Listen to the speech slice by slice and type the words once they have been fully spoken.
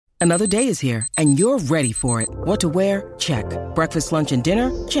Another day is here, and you're ready for it. What to wear? Check. Breakfast, lunch, and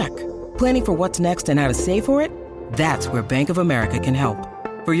dinner? Check. Planning for what's next and how to save for it? That's where Bank of America can help.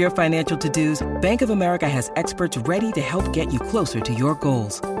 For your financial to-dos, Bank of America has experts ready to help get you closer to your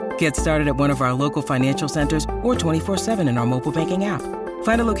goals. Get started at one of our local financial centers or 24/7 in our mobile banking app.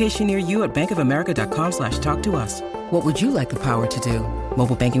 Find a location near you at bankofamerica.com/talktous. What would you like the power to do?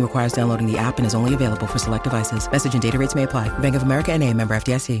 Mobile banking requires downloading the app and is only available for select devices. Message and data rates may apply. Bank of America N.A., member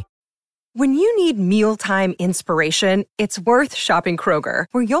FDIC. When you need mealtime inspiration, it's worth shopping Kroger,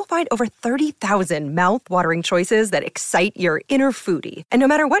 where you'll find over 30,000 mouth-watering choices that excite your inner foodie. And no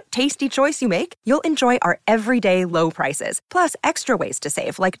matter what tasty choice you make, you'll enjoy our everyday low prices, plus extra ways to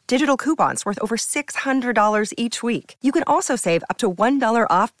save, like digital coupons worth over $600 each week. You can also save up to $1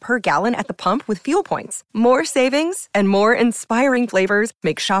 off per gallon at the pump with fuel points. More savings and more inspiring flavors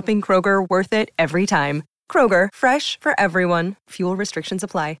make shopping Kroger worth it every time. Kroger, fresh for everyone. Fuel restrictions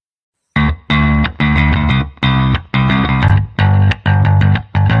apply.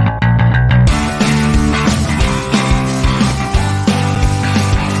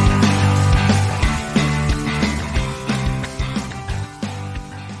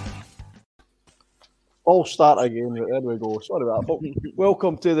 I'll start again. There we go. Sorry about that.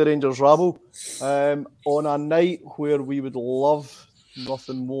 Welcome to the Rangers Rabble. On a night where we would love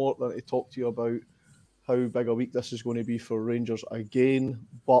nothing more than to talk to you about how big a week this is going to be for Rangers again.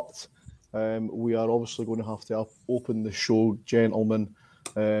 But we are obviously going to have to open the show, gentlemen,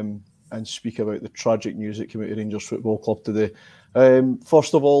 and speak about the tragic news that came out of Rangers Football Club today.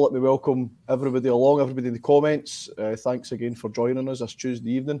 First of all, let me welcome everybody in the comments. Thanks again for joining us this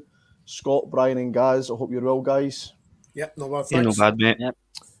Tuesday evening. Scott, Brian and Gaz, I hope you're well, guys. Yep, no bad, thanks. Yeah, no bad, mate. Yep.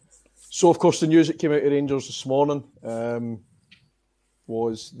 So, of course, the news that came out of Rangers this morning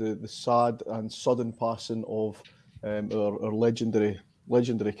was the sad and sudden passing of our legendary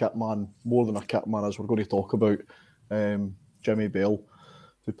Kitman, more than a Kitman, as we're going to talk about, Jimmy Bell,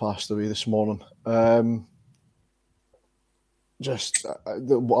 who passed away this morning. I'm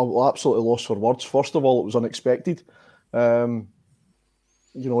absolutely lost for words. First of all, it was unexpected.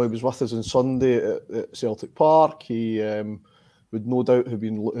 He was with us on Sunday at Celtic Park. He would no doubt have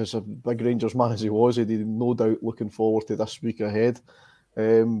been, as a big Rangers man as he was, he'd no doubt looking forward to this week ahead.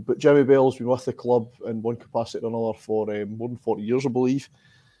 But Jimmy Bell's been with the club in one capacity or another for more than 40 years, I believe.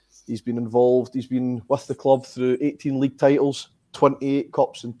 He's been involved. He's been with the club through 18 league titles, 28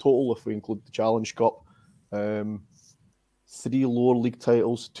 cups in total, if we include the Challenge Cup. 3 lower league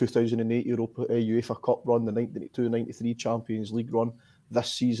titles, 2008 UEFA Cup run, the 1992-93 Champions League run.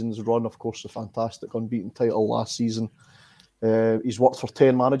 This season's run, of course, a fantastic unbeaten title last season. He's worked for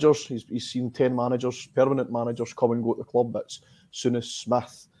 10 managers. He's seen 10 managers, permanent managers, come and go at the club. That's Souness,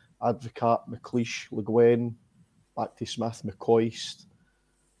 Smith, Advocat, McLeish, Le Guen, back to Smith, McCoist,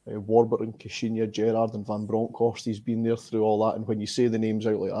 Warburton, Kashinia, Gerrard and Van Bronckhorst. He's been there through all that. And when you say the names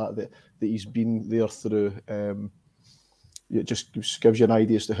out like that he's been there through... it just gives you an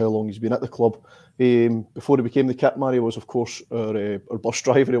idea as to how long he's been at the club. Before he became the Kitman, he was, of course, our bus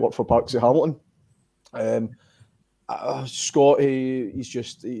driver. He worked for Parks at Hamilton. Scott, he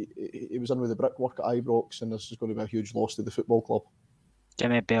was in with the brickwork at Ibrox, and this is going to be a huge loss to the football club.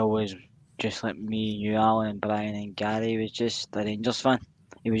 Jimmy Bell was just like me, you, Alan, and Brian and Gary. He was just a Rangers fan.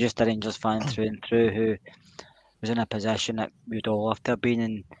 He was just a Rangers fan through and through, who was in a position that we'd all love to have been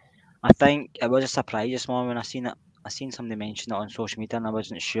in. I think it was a surprise this morning when I seen it. I seen somebody mention it on social media and I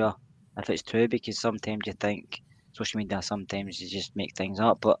wasn't sure if it's true, because sometimes you think social media, sometimes you just make things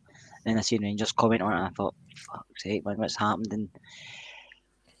up. But then I seen Rangers comment on it and I thought, fuck's sake, man, what's happened? And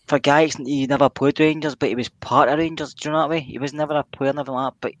for guys, he never played Rangers, but he was part of Rangers, do you know what I mean? He was never a player, never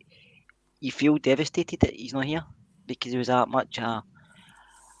like that, but you feel devastated that he's not here, because he was that much a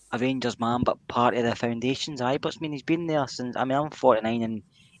Rangers man, but part of the foundations. But I mean, he's been there since, I'm 49 and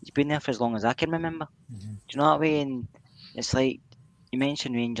he's been there for as long as I can remember. Mm-hmm. Do you know what I mean? And it's like, you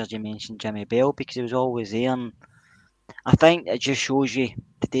mentioned Rangers, you mentioned Jimmy Bell, because he was always there. And I think it just shows you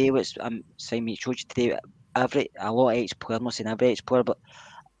today, it shows you today, a lot of ex-players, I'm not saying every ex-player, but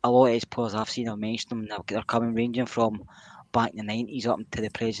a lot of ex-players I've seen, I've mentioned them, they're coming ranging from back in the 90s up to the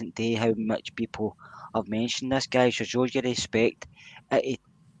present day, how much people have mentioned this guy. So it shows you the respect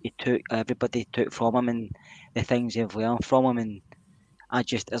everybody took from him and the things they've learned from him. And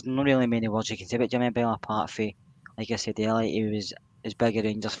there's not really many words you can say about Jimmy Bell apart from, like I said earlier, he was as big a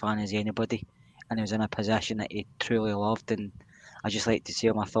Rangers fan as anybody, and he was in a position that he truly loved. And I just like to see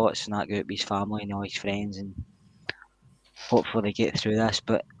all my thoughts on that group, his family and all his friends, and hopefully they get through this.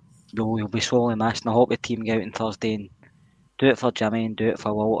 But you'll be sorely missed, and I hope the team get out on Thursday and do it for Jimmy and do it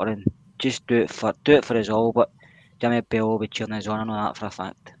for Walter and just do it for us all. But Jimmy Bell will be cheering us on, I know that for a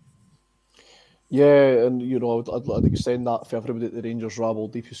fact. Yeah, and I'd extend that for everybody at the Rangers rabble.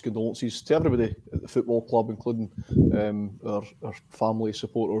 Deepest condolences to everybody at the football club, including our family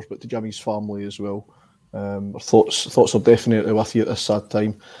supporters, but to Jimmy's family as well. Our thoughts are definitely with you at this sad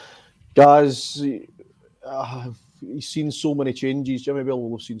time, guys. He's seen so many changes. Jimmy Bell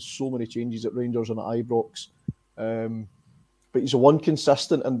will have seen so many changes at Rangers and at Ibrox, but he's a one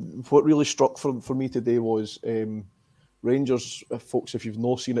consistent. And what really struck for me today was. Rangers, folks, if you've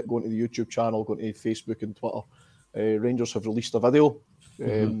not seen it, go into the YouTube channel, go into Facebook and Twitter. Rangers have released a video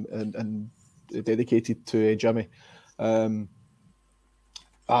and dedicated to Jimmy. And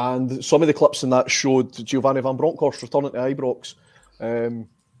some of the clips in that showed Giovanni Van Bronckhorst returning to Ibrox. And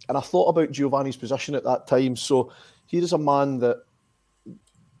I thought about Giovanni's position at that time. So here is a man that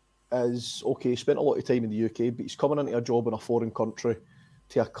is, okay, spent a lot of time in the UK, but he's coming into a job in a foreign country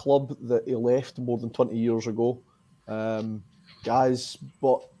to a club that he left more than 20 years ago. Guys,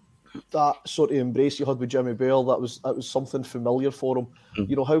 but that sort of embrace you had with Jimmy Bell, that was something familiar for him.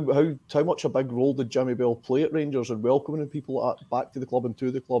 How much a big role did Jimmy Bell play at Rangers and welcoming people back to the club and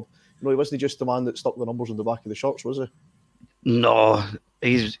to the club? He wasn't just the man that stuck the numbers on the back of the shirts, was he? No,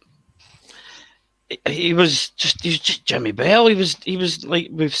 he was just Jimmy Bell. He was like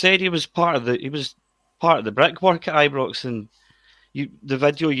we've said, he was part of the brickwork at Ibrox, and the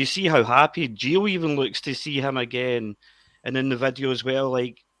video, you see how happy Gio even looks to see him again. And in the video as well,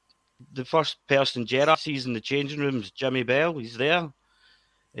 like the first person Gerrard sees in the changing room is Jimmy Bell. He's there.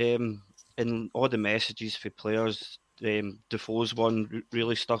 And all the messages for players, Defoe's one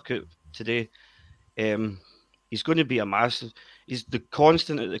really stuck out today. He's going to be a massive... He's the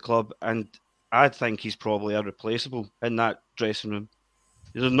constant at the club, and I think he's probably irreplaceable in that dressing room.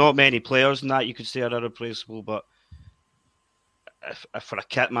 There's not many players in that you could say are irreplaceable, but if for a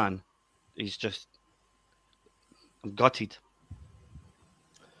Kitman, he's just... I'm gutted.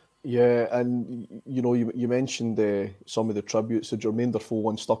 Yeah, and you mentioned some of the tributes. The Jermaine Defoe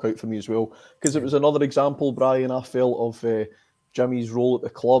one stuck out for me as well, because it was another example, Brian, I felt, of Jimmy's role at the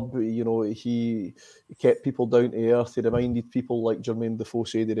club. He kept people down to earth. He reminded people, like Jermaine Defoe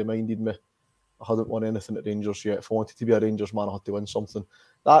said, he reminded me, I hadn't won anything at Rangers yet. If I wanted to be a Rangers man, I had to win something.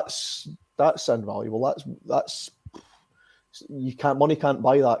 That's invaluable. That's money can't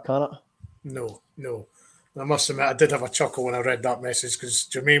buy that, can it? No. I must admit, I did have a chuckle when I read that message, because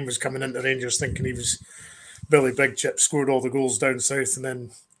Jermaine was coming into Rangers thinking he was Billy Big Chip, scored all the goals down south, and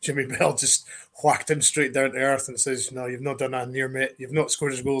then Jimmy Bell just whacked him straight down to earth and says, "No, you've not done that near, mate. You've not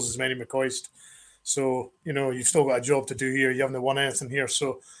scored as goals as Manny McCoist. So, you've still got a job to do here. You haven't won anything here."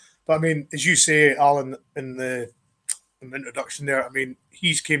 So, but I mean, as you say, Alan, in the introduction there, I mean,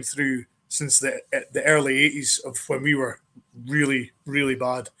 he's came through since the early 80s of when we were really, really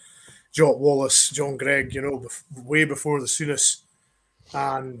bad. Jock Wallace, John Gregg, way before the Souness.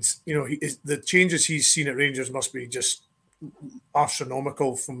 And, the changes he's seen at Rangers must be just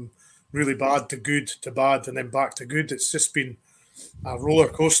astronomical, from really bad to good to bad and then back to good. It's just been a roller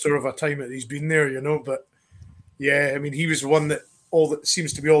coaster of a time that he's been there, But, yeah, I mean, he was one that all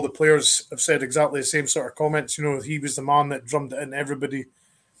the players have said exactly the same sort of comments. He was the man that drummed it in everybody.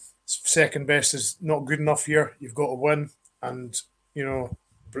 Second best is not good enough here. You've got to win. And,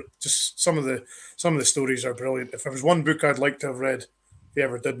 just some of the stories are brilliant. If there was one book I'd like to have read, if he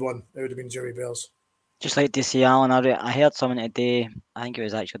ever did one, it would have been Jimmy Bell's. Just like to see Alan, I heard someone today, I think it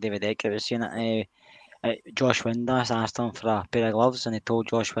was actually David Eckert was saying it, Josh Windass asked him for a pair of gloves, and he told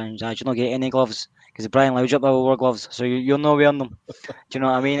Josh Windass, "You don't get any gloves, because Brian Laudrup will wear gloves, so you're not wearing them." Do you know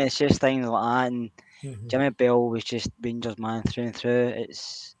what I mean? It's just things like that, and Jimmy Bell was just Rangers man through and through.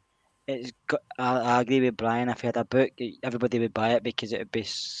 I agree with Brian. If he had a book, everybody would buy it, because it'd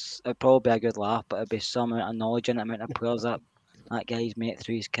probably be a good laugh, but it'd be some amount of knowledge in it, amount of players that guy's made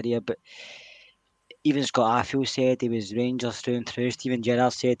through his career. But even Scott Arfield said he was Rangers through and through. Steven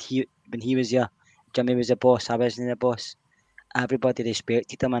Gerrard said when he was here, Jimmy was the boss, I wasn't the boss. Everybody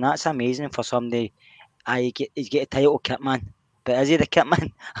respected him, and that's amazing for somebody. He's get a title, Kitman. But is he the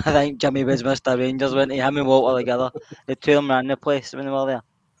Kitman? I think Jimmy was Mr. Rangers, wasn't he? Him and Walter together. The two of them ran the place when they were there.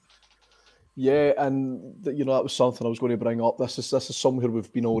 Yeah, and that was something I was going to bring up. This is somewhere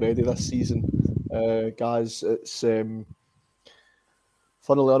we've been already this season, guys. It's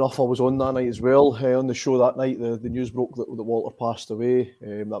funnily enough, I was on that night as well. On the show that night, the news broke that Walter passed away.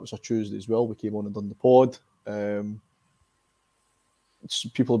 That was a Tuesday as well. We came on and done the pod.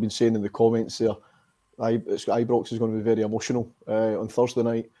 People have been saying in the comments there, Ibrox is going to be very emotional on Thursday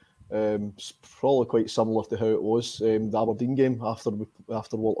night. It's probably quite similar to how it was the Aberdeen game after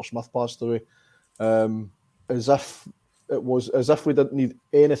Walter Smith passed away. As if we didn't need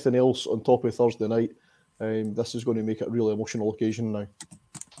anything else on top of Thursday night. This is going to make it a really emotional occasion now.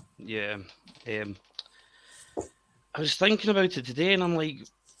 Yeah, I was thinking about it today, and I'm like,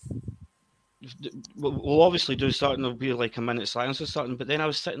 we'll obviously do something. There'll be like a minute silence or something. But then I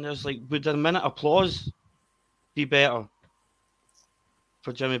was sitting there, I was like, would a minute applause be better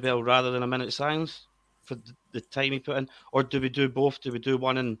for Jimmy Bell rather than a minute silence for the time he put in, or do we do both? Do we do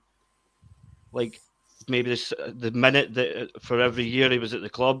one in like maybe the minute that for every year he was at the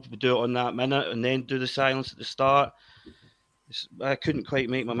club, we do it on that minute, and then do the silence at the start? I couldn't quite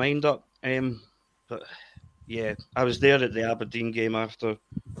make my mind up. But yeah, I was there at the Aberdeen game after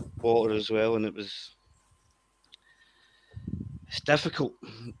Walter as well, and it's difficult.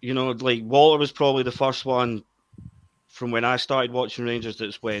 You know, like Walter was probably the first one from when I started watching Rangers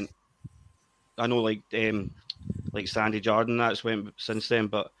that's went. I know, like Sandy Jardine, that's went since then,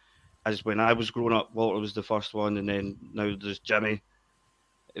 but as when I was growing up, Walter was the first one, and then now there's Jimmy.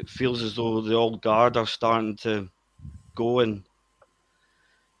 It feels as though the old guard are starting to go, and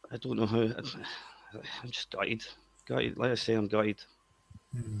I don't know how. I'm just gutted. Like I say, I'm gutted.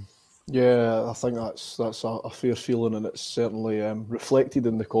 Yeah, I think that's a fair feeling, and it's certainly reflected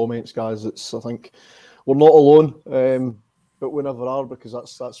in the comments, guys. I think we're not alone, but we never are, because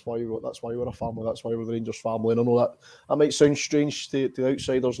that's why we're a family. That's why we're the Rangers family. And I know that might sound strange to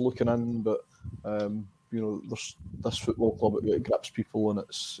outsiders looking in, but there's this football club. It grips people, and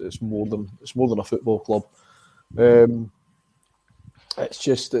it's more than a football club.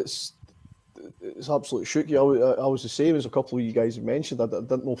 It's absolutely shooky. I was the same as a couple of you guys have mentioned. I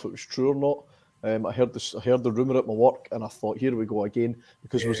didn't know if it was true or not. I heard the rumour at my work, and I thought, here we go again.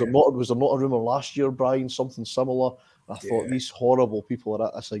 Because was there not a rumour last year, Brian, something similar? And I thought, these horrible people are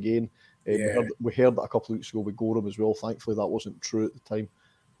at this again. We heard that a couple of weeks ago with Gorham as well. Thankfully, that wasn't true at the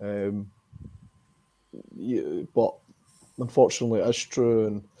time. But unfortunately, it is true,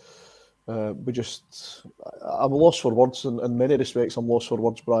 and I'm lost for words. In many respects, I'm lost for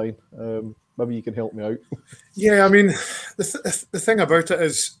words, Brian. Maybe you can help me out. Yeah, I mean, the thing about it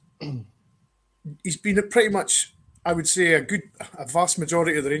is, he's been pretty much, I would say, a vast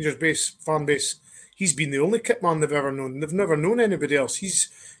majority of the Rangers fan base. He's been the only Kitman they've ever known. They've never known anybody else.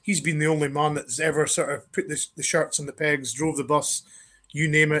 He's been the only man that's ever sort of put the shirts on the pegs, drove the bus, you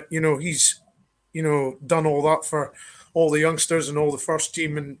name it. He's done all that for all the youngsters and all the first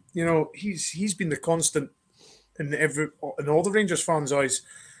team, and he's been the constant in all the Rangers fans' eyes.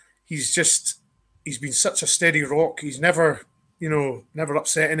 He's been such a steady rock. He's never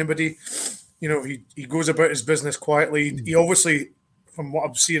upset anybody. He goes about his business quietly. He obviously, from what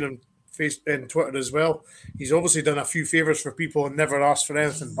I've seen on Facebook and Twitter as well, he's obviously done a few favors for people and never asked for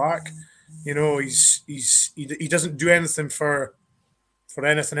anything back. He doesn't do anything for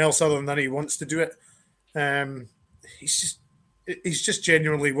anything else other than he wants to do it. He's just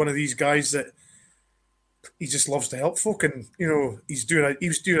genuinely one of these guys that he just loves to help folk, and he was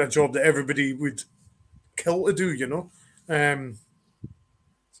doing a job that everybody would kill to do.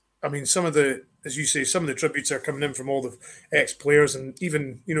 I mean, as you say, some of the tributes are coming in from all the ex-players, and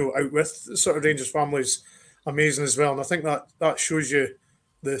even out with the sort of Rangers families, amazing as well. And I think that shows you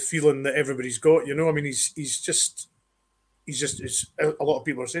the feeling that everybody's got. I mean, he's just a lot of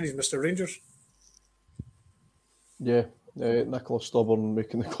people are saying he's Mr. Rangers. Yeah, Nicholas Stubborn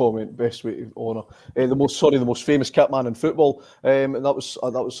making the comment, best way to honour the most famous Kitman in football, and that was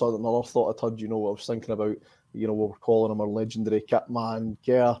another thought I had. I was thinking about. We were calling him our legendary Kitman.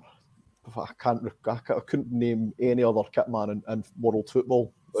 Yeah, I couldn't name any other Kitman in world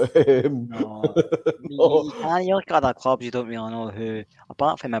football. No. You look at other clubs, you don't really know who,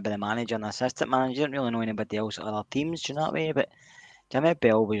 apart from maybe the manager and the assistant manager, you don't really know anybody else at other teams, do you know what I mean? But Jimmy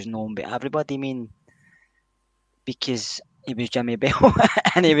Bell was known by everybody, because he was Jimmy Bell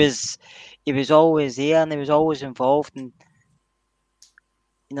and he was always there and he was always involved, and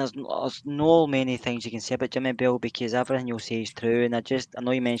there's no many things you can say about Jimmy Bell, because everything you'll say is true. And I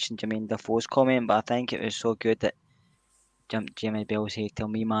know you mentioned Jermaine Defoe's comment, but I think it was so good that Jimmy Bell said, "Tell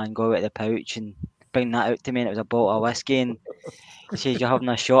me, man, go out of the pouch and bring that out to me." And it was a bottle of whiskey, and he says, "You're having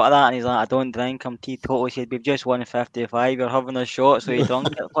a shot of that?" And he's like, "I don't drink, I'm teetotal." He said, "We've just won 55, you're having a shot." So he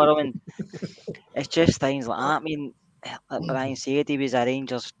drunk it for him, and it's just things like that. I mean, like Brian said, he was a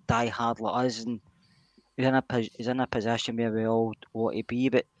Rangers die-hard like us, and he's in a position where we all want to be,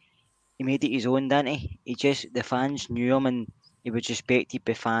 but he made it his own, didn't he? The fans knew him, and he was respected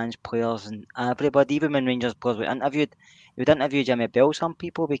by fans, players, and everybody. Even when Rangers players were interviewed, he would interview Jimmy Bell, some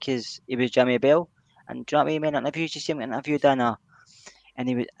people, because he was Jimmy Bell. And do you know what I mean? Interviews, you see him interviewed and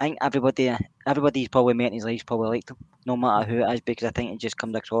he was, I think everybody's probably met in his life probably liked him, no matter who it is, because I think he just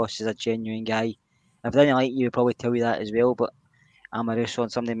comes across as a genuine guy. If they didn't like you, he'd probably tell you that as well. But Amaruso,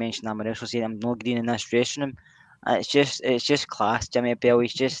 and somebody mentioned Amaruso saying, "I'm not green in this dressing room." It's just class, Jimmy Bell.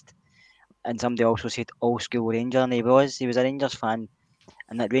 He's just and somebody also said old school Ranger, and he was a Rangers fan,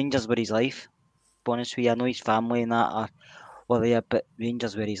 and that Rangers were his life. To be honest with you, I know his family and that were there, but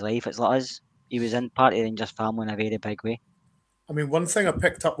Rangers were his life. It's like us. He was in part of the Rangers family in a very big way. I mean, one thing I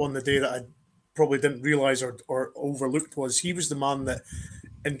picked up on the day that I probably didn't realise or overlooked was he was the man that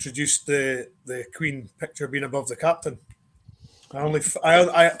introduced the Queen picture being above the captain.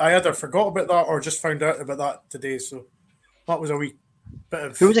 I either forgot about that or just found out about that today. So that was a wee bit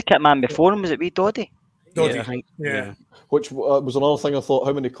of. Who was the Kitman before him? Was it wee Doddy? Doddy? Yeah, I think, Yeah. Which was another thing I thought.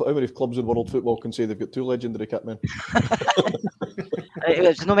 How many clubs in world football can say they've got two legendary kitmen? It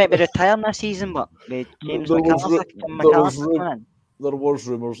was not meant to be retiring this season, but with James McAllister. There was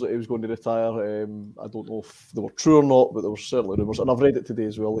rumours that he was going to retire. I don't know if they were true or not, but there were certainly rumours, and I've read it today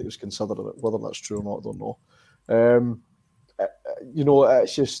as well that he was considering it. Whether that's true or not, I don't know.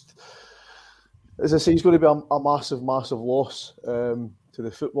 It's just, as I say, he's going to be a massive, massive loss to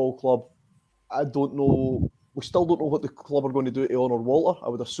the football club. I don't know. We still don't know what the club are going to do to honour Walter. I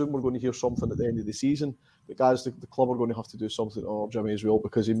would assume we're going to hear something at the end of the season. But guys, the club are going to have to do something to honour Jimmy as well,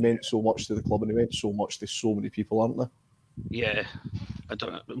 because he meant so much to the club and he meant so much to so many people, aren't they? Yeah, I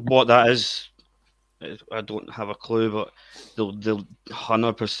don't know what that is. I don't have a clue, but they'll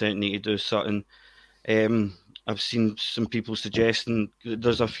 100% need to do something. I've seen some people suggesting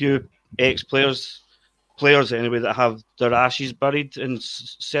there's a few ex-players anyway that have their ashes buried in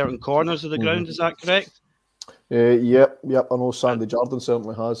certain corners of the ground. Is that correct? Yep. I know Sandy Jardine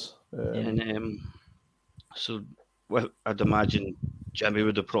certainly has. So I'd imagine Jimmy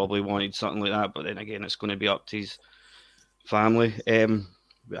would have probably wanted something like that, but then again, it's going to be up to his family. They're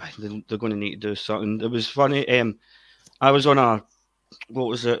going to need to do something. It was funny. I was on a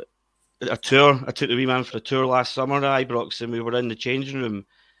tour. I took the wee man for a tour last summer at Ibrox, and we were in the changing room.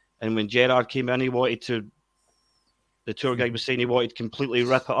 And when Gerrard came in, the tour guide was saying he wanted to completely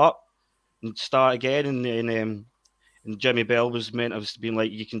rip it up and start again. And Jimmy Bell was meant to have been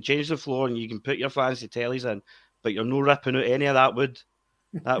like, you can change the floor and you can put your fancy tellies in, but you're no ripping out any of that wood.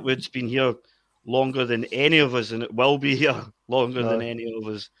 That wood's been here longer than any of us, and it will be here longer than any of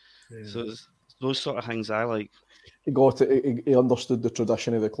us. Yeah. So it's those sort of things I like. He got it. He understood the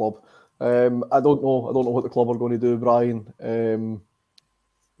tradition of the club. I don't know what the club are going to do, Brian.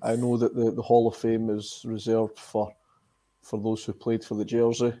 I know that the Hall of Fame is reserved for those who played for the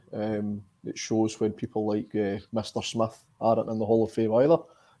jersey. It shows when people like Mr. Smith aren't in the Hall of Fame either.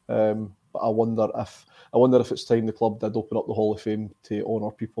 But I wonder if it's time the club did open up the Hall of Fame to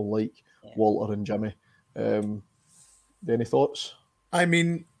honour people like Walter and Jimmy. Any thoughts? I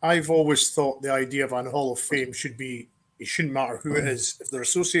mean, I've always thought the idea of a Hall of Fame it shouldn't matter who it is. If they're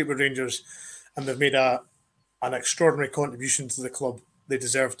associated with Rangers and they've made an extraordinary contribution to the club, they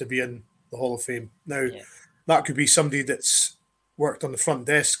deserve to be in the Hall of Fame. Now, that could be somebody that's worked on the front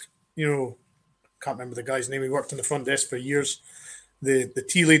desk. Can't remember the guy's name. He worked on the front desk for years. The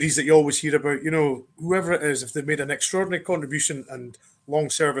tea ladies that you always hear about, whoever it is, if they've made an extraordinary contribution and long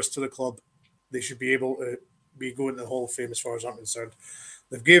service to the club, they should be able to be going to the Hall of Fame as far as I'm concerned.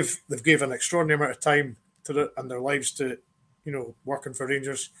 They've gave an extraordinary amount of time to and their lives to, working for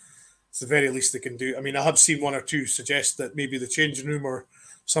Rangers. It's the very least they can do. I mean, I have seen one or two suggest that maybe the changing room or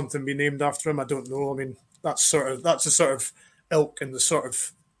something be named after him. I don't know. I mean, that's the sort of ilk and the sort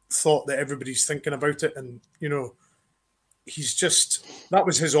of thought that everybody's thinking about it. And, that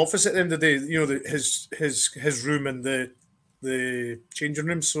was his office at the end of the day, his room and the changing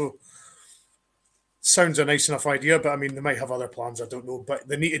room. So sounds a nice enough idea, but I mean, they might have other plans. I don't know, but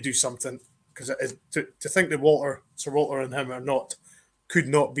they need to do something, because to think that Sir Walter and him could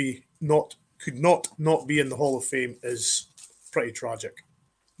not be in the Hall of Fame is pretty tragic.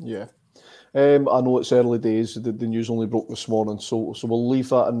 Yeah. I know it's early days. The news only broke this morning, so we'll leave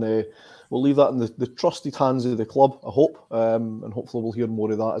that in the trusted hands of the club, I hope, and hopefully we'll hear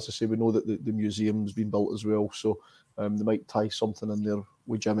more of that. As I say, we know that the museum's been built as well, so they might tie something in there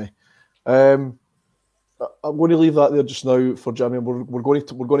with Jimmy. I'm going to leave that there just now for Jimmy. We're going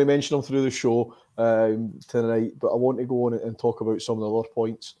to mention him through the show tonight, but I want to go on and talk about some of the other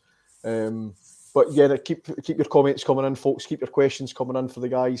points. But yeah, keep your comments coming in, folks. Keep your questions coming in for the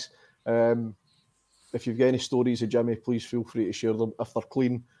guys. If you've got any stories of Jimmy, please feel free to share them. If they're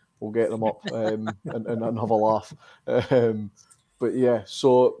clean, we'll get them up and have a laugh. But yeah,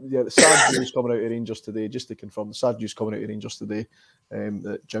 the sad news coming out of Rangers today, just to confirm, the sad news coming out of Rangers today,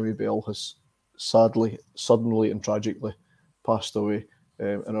 that Jimmy Bell has sadly, suddenly and tragically passed away,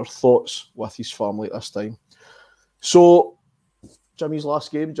 and our thoughts with his family at this time. So, Jimmy's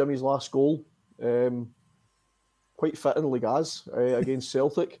last game, Jimmy's last goal, quite fittingly, guys, against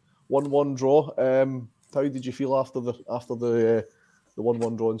Celtic, 1-1 draw. How did you feel after the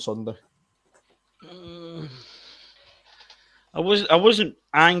 1-1 draw on Sunday? I wasn't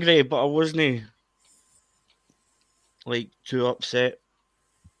angry, but I wasn't like too upset.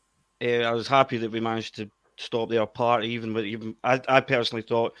 I was happy that we managed to stop their party. Even I personally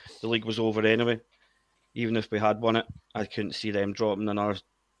thought the league was over anyway. Even if we had won it, I couldn't see them dropping another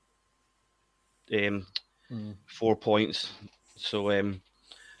 4 points. So,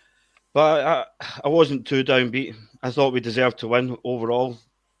 but I wasn't too downbeat. I thought we deserved to win overall,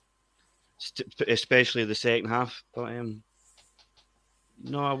 especially the second half. But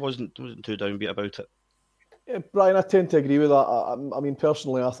no, I wasn't too downbeat about it. Yeah, Brian, I tend to agree with that. I mean,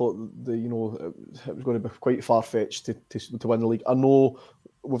 personally, I thought it was going to be quite far fetched to win the league. I know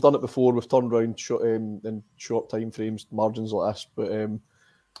we've done it before. We've turned around in short time frames, margins like this, but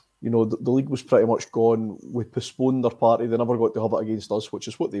the league was pretty much gone. We postponed their party. They never got to have it against us, which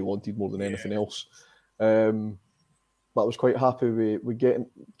is what they wanted more than anything else. But I was quite happy with getting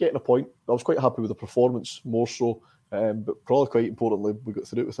a point. I was quite happy with the performance more so, but probably quite importantly, we got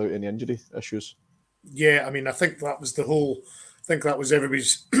through it without any injury issues. Yeah, I mean, I think that was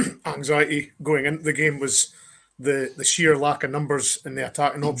everybody's anxiety going into the game was the sheer lack of numbers in the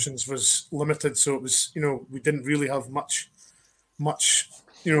attacking options was limited. So it was, we didn't really have much,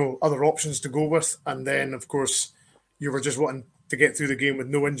 other options to go with. And then, of course, you were just wanting to get through the game with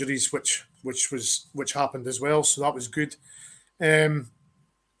no injuries, which happened as well. So that was good. I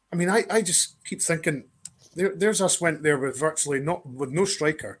mean, I just keep thinking there's us went there with with no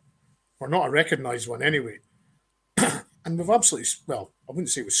striker. We're not a recognised one anyway. And we've absolutely, well, I wouldn't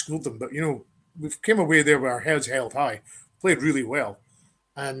say we schooled them, but, we've came away there with our heads held high, played really well.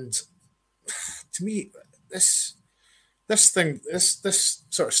 And to me, this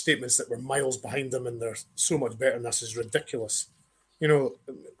sort of statements that we're miles behind them and they're so much better than us is ridiculous.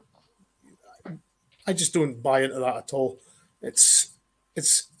 I just don't buy into that at all. It's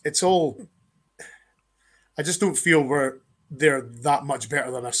all, I just don't feel they're that much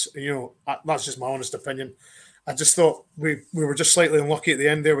better than us. That's just my honest opinion. I just thought we were just slightly unlucky at the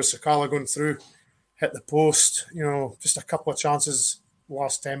end there with Sakala going through, hit the post, just a couple of chances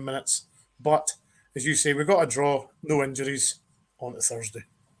last 10 minutes. But as you say, we got a draw, no injuries on to Thursday.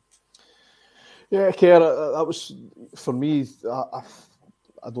 Yeah, Kerr, that was, for me,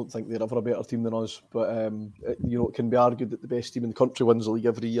 I don't think they're ever a better team than us, but it can be argued that the best team in the country wins the league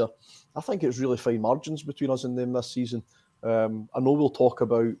every year. I think it's really fine margins between us and them this season. I know we'll talk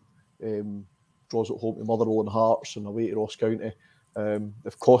about draws at home to Motherwell and Hearts and away to Ross County.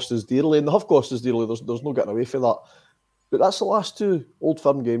 They've cost us dearly, and they have cost us dearly. There's no getting away from that. But that's the last two Old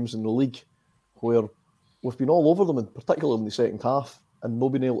Firm games in the league where we've been all over them, and particularly in the second half, and not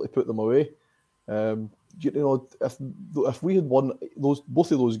been able to put them away. If we had won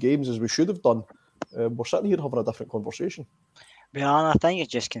both of those games as we should have done, we're sitting here having a different conversation. Well, I think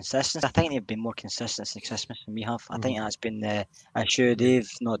it's just consistency. I think they've been more consistent since Christmas than we have. I think that's been the issue. They've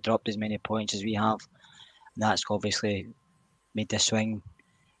not dropped as many points as we have. And that's obviously made the swing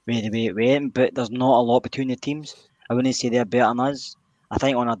way the way it went. But there's not a lot between the teams. I wouldn't say they're better than us. I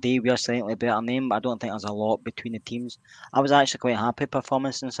think on a day we are slightly better than them, but I don't think there's a lot between the teams. I was actually quite happy with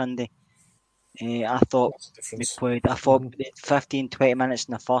performance on Sunday. I thought we played. I thought 15, 20 minutes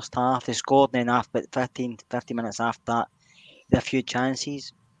in the first half. They scored, and then after 15, 50 minutes after that, they had a few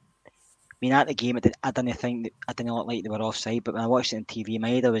chances. I mean, at the game, I didn't look like they were offside, but when I watched it on TV, my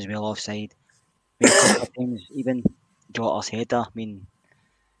header was well offside. I mean, a couple of times, even Jota's header. I mean,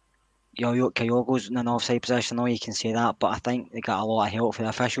 Kyogo's in an offside position. I know you can say that, but I think they got a lot of help from the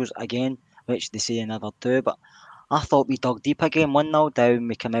officials again, which they say they never do. But I thought we dug deep again, 1-0 down.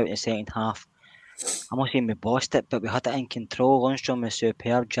 We came out in the second half. I'm not saying we bossed it, but we had it in control. Lundstrom was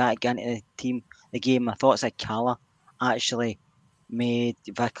superb. Jack got into the game. I thought Sakala actually made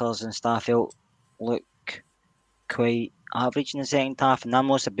Vickers and Starfield look quite average in the second half, and that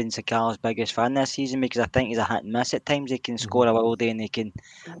must have been Sakala's biggest fan this season because I think he's a hit and miss at times. He can score a worldie and he can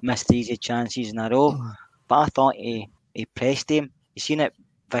miss the easy chances in a row. But I thought he pressed him. You seen it,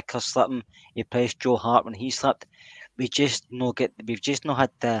 Vickers slipping. He pressed Joe Hart when he slipped. We've just not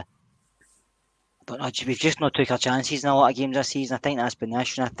took our chances in a lot of games this season. I think that's been the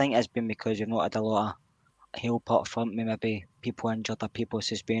issue. I think it's been because we've not had a lot of help up front. Maybe people injured or people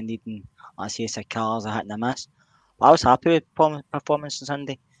suspended, and I say Sakala's a hit and a miss. But I was happy with performance on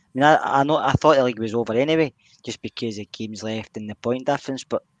Sunday. I mean, I thought the league was over anyway, just because the games left and the point difference.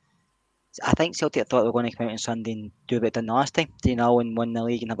 But I think Celtic thought they were going to come out on Sunday and do what they done last time, and win the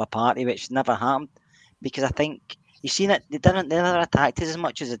league and have a party, which never happened. Because I think you've seen it, they never attacked us as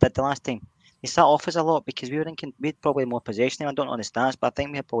much as they did the last time. They sat off us a lot because we had probably more possession. I don't know the stats, but I think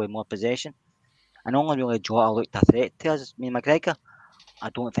we had probably more possession. And only really Jota looked a threat to us. I mean, McGregor,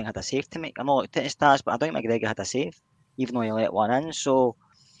 I don't think had a save to make. I know I looked at his stats, but I don't think McGregor had a save. even though he let one in. So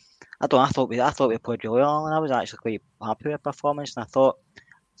I thought we played really well, and I was actually quite happy with the performance. And I thought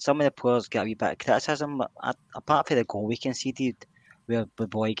some of the players get a wee bit of criticism, but apart from the goal we conceded, where the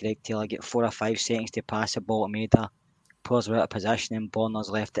boy Greg Taylor get 4 or 5 seconds to pass the ball to Maida, players were out of position and Borner's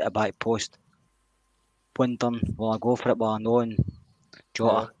left at the back post. Wondering, will I go for it? Will I know? And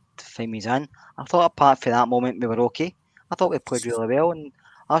Jota find me's in. I thought apart from that moment we were okay. I thought we played really well, and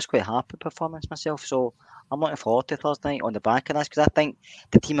I was quite happy with the performance myself. So I'm looking forward to Thursday night on the back of this, because I think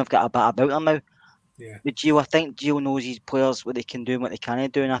the team have got a bit about them now. Yeah. With Gio, I think Gio knows his players, what they can do and what they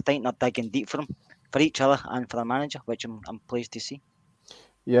can't do, and I think they're digging deep for him, for each other and for their manager, which I'm pleased to see.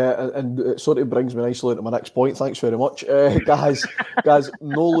 Yeah, and it sort of brings me nicely into my next point. Thanks very much, guys.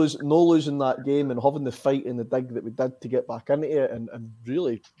 No losing that game and having the fight and the dig that we did to get back into it, and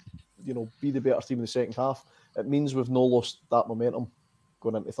really, be the better team in the second half. It means we've not lost that momentum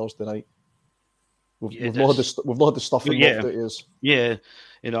going into Thursday night. We've not had the stuffing knocked out of us. Yeah,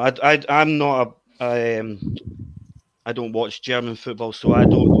 I'm not I don't watch German football, so I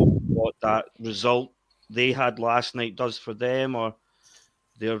don't know what that result they had last night does for them, or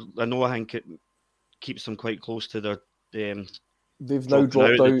I think it keeps them quite close to their. They've now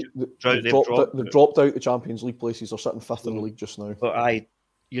dropped out. They've dropped out the Champions League places. They're sitting fifth in the league just now. But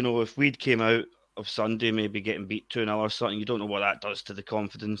if we'd came out of Sunday maybe getting beat 2-0 or something, you don't know what that does to the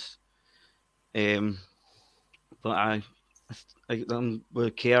confidence. But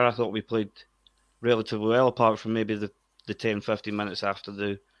with Kerr, I thought we played relatively well, apart from maybe the 10-15 minutes after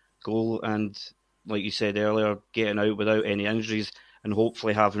the goal, and like you said earlier, getting out without any injuries and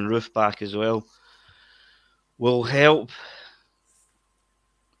hopefully having Roof back as well will help.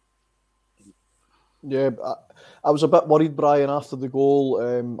 Yeah, I was a bit worried, Brian, after the goal.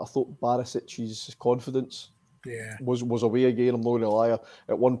 I thought Barisic's confidence was away again. I'm not going to lie.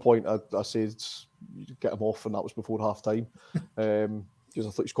 At one point, I said, get him off, and that was before half time. Because I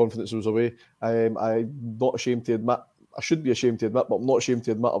thought his confidence was away. I'm not ashamed to admit, I should be ashamed to admit, but I'm not ashamed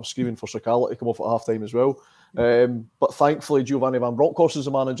to admit I was screaming for Sakala to come off at half time as well. But thankfully, Giovanni Van Bronckhorst is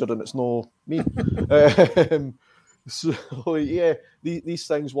the manager, and it's no me. So yeah, these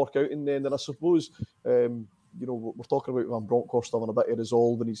things work out in the end, and I suppose we're talking about Van Bronckhorst having a bit of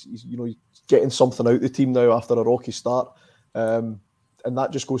resolve, and he's getting something out of the team now after a rocky start, and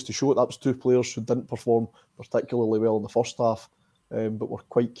that just goes to show that was two players who didn't perform particularly well in the first half, but were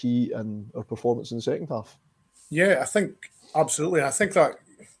quite key in our performance in the second half. Yeah, I think absolutely. I think that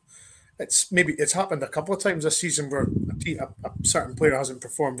it's happened a couple of times this season where a certain player hasn't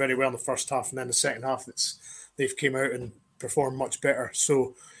performed very well in the first half, and then the second half they've came out and performed much better.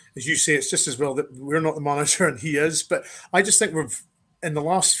 So, as you say, it's just as well that we're not the manager and he is. But I just think in the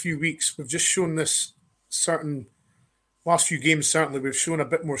last few weeks, we've just shown this last few games, certainly, we've shown a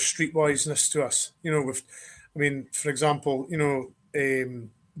bit more streetwiseness to us. For example,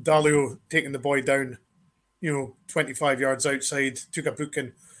 Dalio taking the boy down, 25 yards outside, took a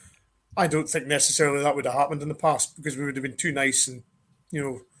booking. I don't think necessarily that would have happened in the past because we would have been too nice and,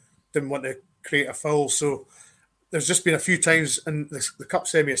 didn't want to create a foul. So there's just been a few times in the cup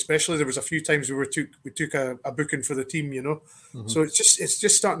semi, especially. There was a few times we took a booking for the team, Mm-hmm. So it's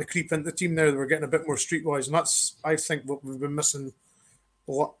just starting to creep into the team now that we're getting a bit more streetwise, and that's, I think, what we've been missing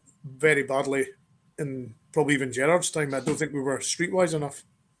a lot very badly in probably even Gerrard's time. I don't think we were streetwise enough.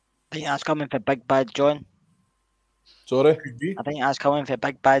 I think that's coming for Big Bad John. Sorry? I think that's coming for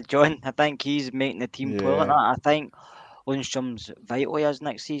Big Bad John. I think he's making the team play like that. I think Lundstrom's vital as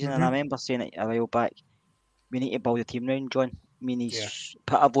next season, mm-hmm. And I remember saying it a while back. We need to build the team round John. I mean, he's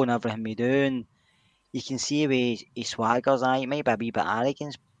put up on everything we do, and you can see where he swaggers. It might be a wee bit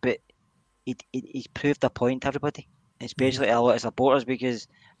arrogance, but he's proved a point to everybody, especially to a lot of supporters, because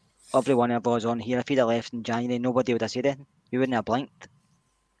every one of us on here, if he'd have left in January, nobody would have said anything. We wouldn't have blinked.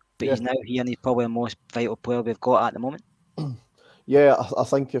 But he's now here, and he's probably the most vital player we've got at the moment. Yeah, I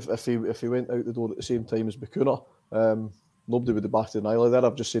think if he went out the door at the same time as Bacuna, nobody would have backed an eyelid there.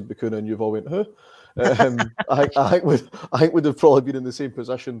 I've just said Bacuna, and you've all went, who? I think we'd have probably been in the same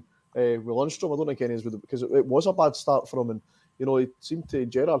position with Lundstrom. I don't think any of us would, because it was a bad start for him, and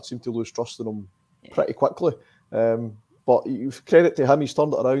Gerrard seemed to lose trust in him pretty quickly. But credit to him, he's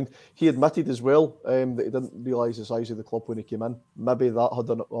turned it around. He admitted as well that he didn't realise the size of the club when he came in. Maybe that had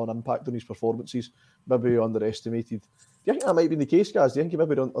an impact on his performances. Maybe he underestimated. Do you think that might be the case, guys? Do you think he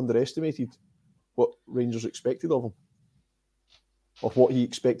maybe underestimated what Rangers expected of him? Or what he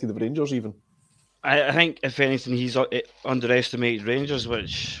expected of Rangers even? I think, if anything, he's underestimated Rangers,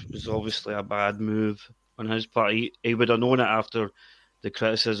 which was obviously a bad move on his part. He would have known it after the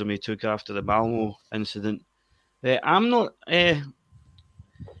criticism he took after the Malmo incident. I'm not.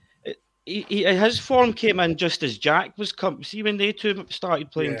 his form came in just as Jack was come. See, when they two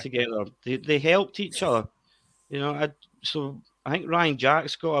started playing together, they helped each other. You know, so I think Ryan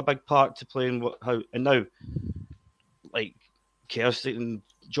Jack's got a big part to play in and now, like Kirsty and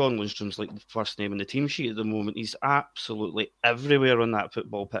John Lundstrom's like the first name in the team sheet at the moment. He's absolutely everywhere on that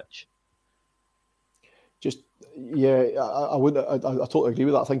football pitch. I wouldn't. I totally agree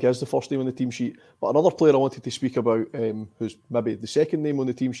with that. I think he is the first name on the team sheet. But another player I wanted to speak about, who's maybe the second name on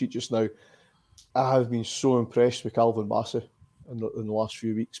the team sheet just now, I have been so impressed with Calvin Bassey in the last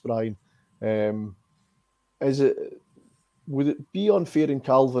few weeks, Brian. Would it be unfair in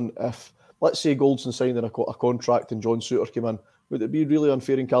Calvin if, let's say, Goldson signed in a contract and John Souttar came in? Would it be really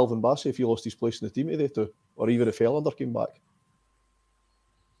unfair in Calvin Bassey if he lost his place in the team today too, or even if Ellender came back?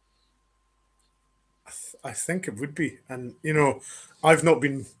 I think it would be, and I've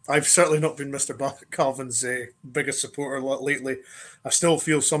certainly not been Mr. Calvin's biggest supporter lately. I still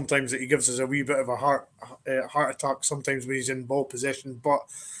feel sometimes that he gives us a wee bit of a heart attack sometimes when he's in ball possession. But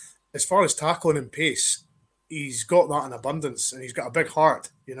as far as tackling and pace, he's got that in abundance, and he's got a big heart.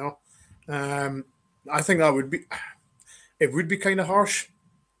 I think that would be kind of harsh.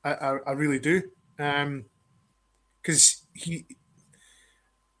 I really do, because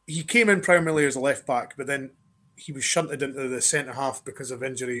he came in primarily as a left back, but then he was shunted into the centre half because of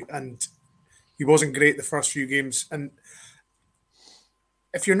injury, and he wasn't great the first few games. And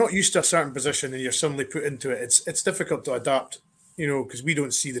if you're not used to a certain position and you're suddenly put into it, it's difficult to adapt, because we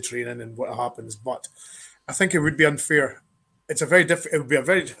don't see the training and what happens. But I think it would be unfair. It would be a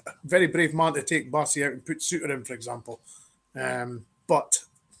very, very brave man to take Bassey out and put Souttar in, for example. But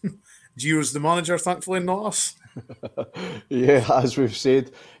Gio's the manager, thankfully, not us. Yeah, as we've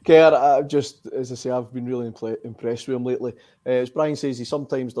said, Kerr, just as I say, I've been really impressed with him lately. As Brian says, he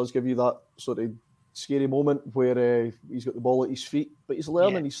sometimes does give you that sort of scary moment where he's got the ball at his feet, but he's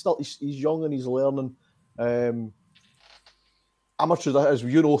learning. Yeah. He's young and he's learning. I'm as you know as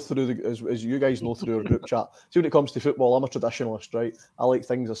you guys know through our group chat. See, when it comes to football, I'm a traditionalist, right? I like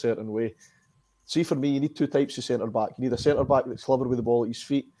things a certain way. See, for me, you need two types of centre back. You need a centre back that's clever with the ball at his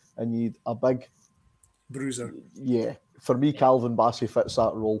feet, and you need a big bruiser. Yeah, for me, Calvin Bassey fits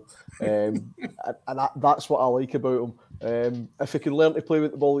that role, and that's what I like about him. If he can learn to play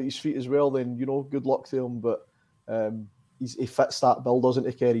with the ball at his feet as well, then good luck to him. But he fits that bill, doesn't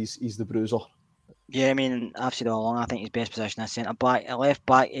he, Kerr? He's the bruiser. Yeah, I mean, I've said all along, I think his best position is centre back. At left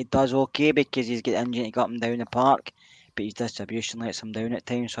back, he does okay because he's got injury to go up and down the park, but his distribution lets him down at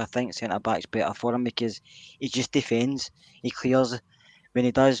times. So I think centre back's better for him because he just defends, he clears. When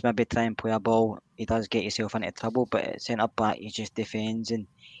he does maybe try and play a ball, he does get himself into trouble, but at centre back, he just defends and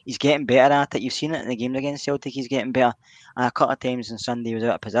he's getting better at it. You've seen it in the games against Celtic, he's getting better. And a couple of times on Sunday, he was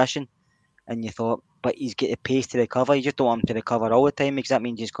out of position, and you thought, but he's got the pace to recover. You just don't want him to recover all the time because that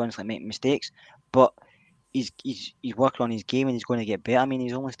means he's constantly making mistakes. But he's working on his game and he's going to get better. I mean,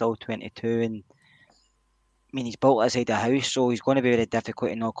 he's only still 22, and I mean, he's built outside the house, so he's going to be very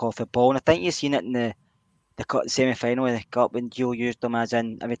difficult to knock off the ball. And I think you've seen it in the semi-final of the cup when Gio used him as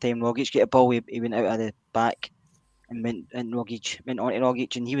in every time Rogic get a ball, he went out of the back and went onto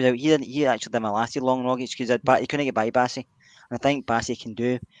Rogic, and he was out. He actually did lasted long Rogic because he couldn't get by Bassey. And I think Bassey can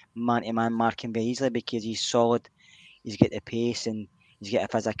do man-to-man marking very easily because he's solid, he's got the pace and he's got a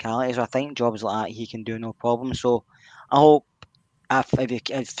physicality. So I think jobs like that he can do no problem. So I hope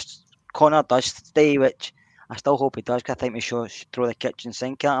if Connor does stay, which I still hope he does, because I think we should throw the kitchen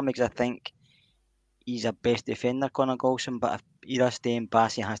sink at him because I think he's a best defender, Connor Golson, but if he does stay in,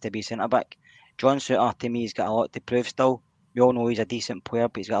 Bassey has to be centre-back. John Souttar, to me, he's got a lot to prove still. We all know he's a decent player,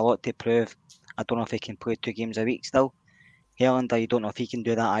 but he's got a lot to prove. I don't know if he can play 2 games a week still. Helander, you don't know if he can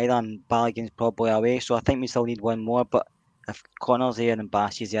do that either, and Balogun's probably away, so I think we still need one more, but if Connor's there and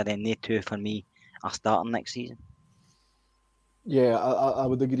Bassey's there, then they two, for me, are starting next season. Yeah, I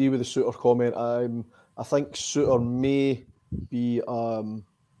would agree with the Souttar comment. I think Souttar may be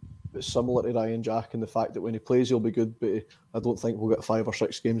similar to Ryan Jack in the fact that when he plays he'll be good, but I don't think we'll get 5 or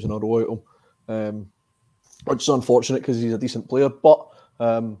 6 games in a row out of him, which is unfortunate because he's a decent player, but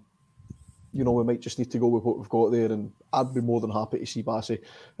we might just need to go with what we've got there, and I'd be more than happy to see Bassey.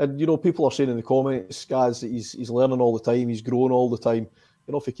 And people are saying in the comments, guys, that he's learning all the time, he's growing all the time.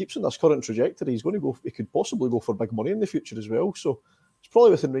 If he keeps in this current trajectory, he could possibly go for big money in the future as well, so it's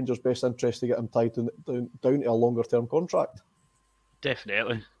probably within Rangers' best interest to get him tied down to a longer term contract.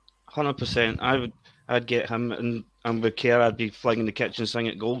 Definitely. 100%. I'd get him, and with Kerr, I'd be flinging the kitchen sink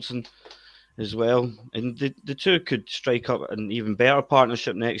at Goldson as well. And the two could strike up an even better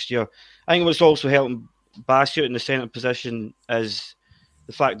partnership next year. I think what's also helping Bassey out in the centre position is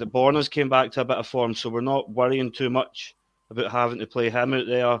the fact that Bornas came back to a bit of form, so we're not worrying too much about having to play him out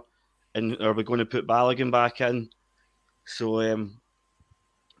there and are we going to put Balogun back in? So,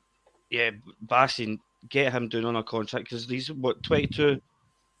 Bassi, get him down on a contract because he's 22,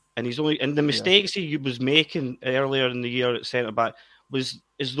 and he's only and the mistakes he was making earlier in the year at centre back was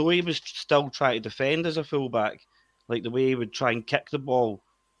as though he was still trying to defend as a fullback, like the way he would try and kick the ball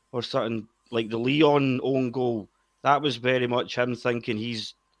or something, like the Leon own goal. That was very much him thinking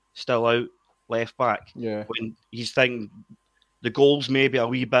he's still out left back. Yeah. When he's thinking the goal's maybe a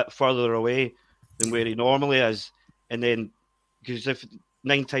wee bit further away than where he normally is. And then, because if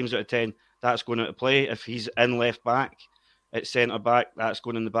 9 times out of 10, that's going out of play. If he's in left back, at centre back, that's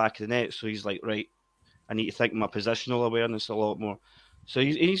going in the back of the net. So he's like, right, I need to think my positional awareness a lot more. So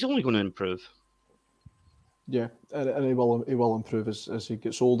he's only going to improve. Yeah, and he will improve as he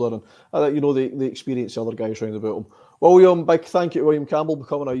gets older, and you know the experience the other guys round about him. William, big thank you to William Campbell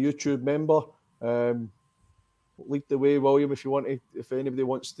becoming a YouTube member. Lead the way, William. If anybody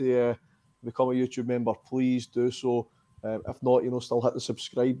wants to become a YouTube member, please do so. If not, still hit the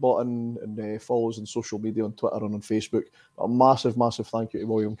subscribe button and follow us on social media on Twitter and on Facebook. But a massive, massive thank you to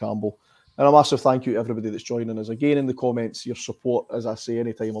William Campbell. And a massive thank you to everybody that's joining us. Again, in the comments, your support, as I say,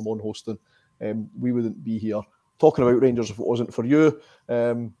 anytime I'm on hosting, we wouldn't be here talking about Rangers if it wasn't for you.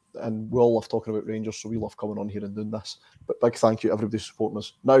 And we all love talking about Rangers, so we love coming on here and doing this. But big thank you to everybody supporting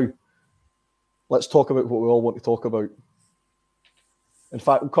us. Now, let's talk about what we all want to talk about. In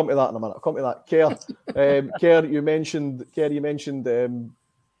fact, we'll come to that in a minute. I'll come to that. Kerr, you mentioned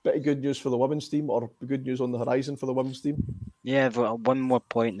bit of good news for the women's team, or good news on the horizon for the women's team. Yeah, I've got one more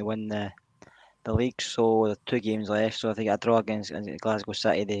point to win the league, so there are 2 games left. So if they get a draw against Glasgow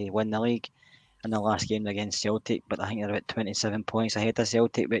City, they win the league. And the last game against Celtic, but I think they're about 27 points ahead of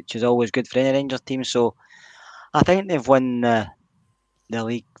Celtic, which is always good for any Rangers team. So I think they've won the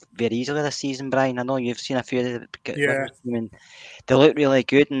league very easily this season, Brian. I know you've seen a few of the and they look really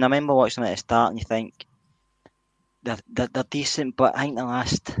good. And I remember watching them at the start, and you think they're decent, but I think the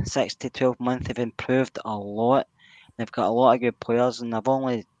last 6 to 12 months they've improved a lot. They've got a lot of good players, and I've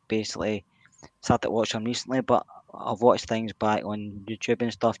only basically started watching them recently, but I've watched things back on YouTube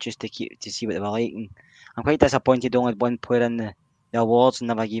and stuff just to see what they were like. And I'm quite disappointed only one player in the awards and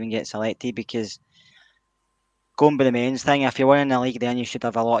never even get selected, because going by the men's thing, if you're winning the league, then you should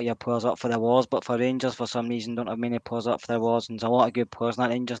have a lot of your players up for the awards. But for Rangers, for some reason, don't have many players up for the awards, and there's a lot of good players in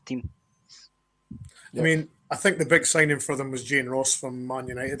that Rangers team. I mean, I think the big signing for them was Jane Ross from Man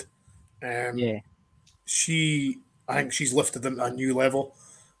United. I think she's lifted them to a new level.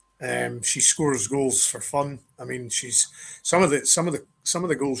 She scores goals for fun. I mean, she's some of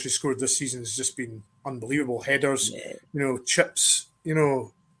the goals she scored this season has just been unbelievable. Headers, chips.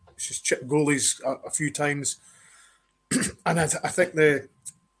 She's chipped goalies a few times, and I think they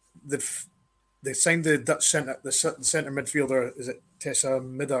signed the Dutch centre midfielder. Is it Tessa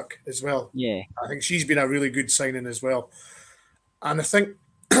Middag as well? Yeah, I think she's been a really good signing as well. And I think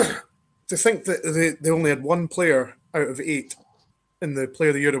to think that they only had 1 player out of 8 in the Player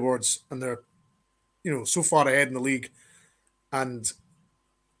of the Year awards, and they're, so far ahead in the league, and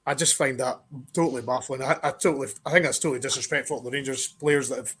I just find that totally baffling. I think that's totally disrespectful to the Rangers players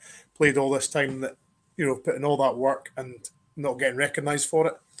that have played all this time, that put in all that work and not getting recognised for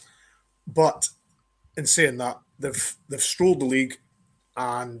it. But in saying that, they've strolled the league,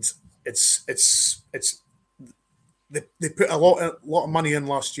 and they put a lot of money in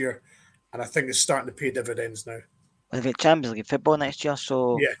last year, and I think it's starting to pay dividends now. They've got Champions League football next year,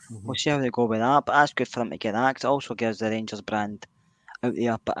 so we'll see how they go with that. But that's good for them to get that, because it also gives the Rangers brand out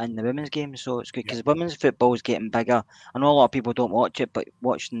there, but in the women's game, so it's good because women's football is getting bigger. I know a lot of people don't watch it, but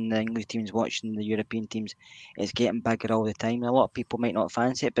watching the English teams, watching the European teams, it's getting bigger all the time. A lot of people might not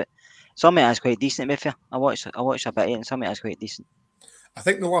fancy it, but some of it is quite decent. To be fair, I watched a bit of it, and some of it is quite decent. I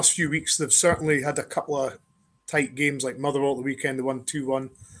think the last few weeks they've certainly had a couple of tight games, like Motherwell at the weekend. They won 2-1.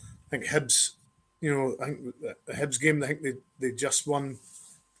 I think Hibs. I think the Hibs game, I think they just won,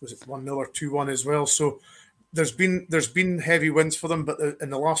 was it 1-0 or 2-1 as well. So there's been heavy wins for them, but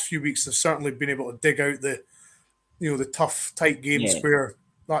in the last few weeks they've certainly been able to dig out the tough, tight games where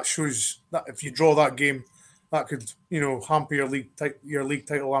that shows that if you draw that game, that could hamper your league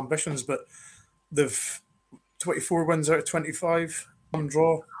title ambitions. But they've 24 wins out of 25, one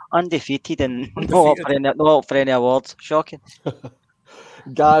draw, undefeated, and not up for any awards. Shocking.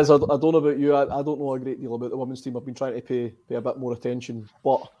 Guys, I don't know about you. I don't know a great deal about the women's team. I've been trying to pay a bit more attention.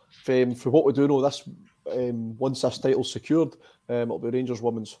 But for what we do know, this once this title's secured, it'll be Rangers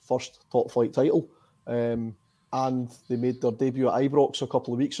women's first top flight title. And they made their debut at Ibrox a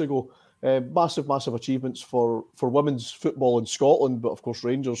couple of weeks ago. Massive achievements for women's football in Scotland, but of course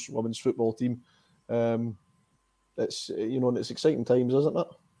Rangers women's football team. It's it's exciting times, isn't it?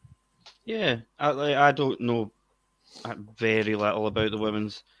 Yeah, I don't know very little about the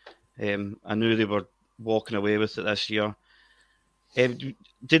women's. I knew they were walking away with it this year. Did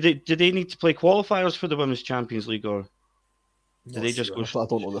they need to play qualifiers for the Women's Champions League, or did Not they just sure. go? I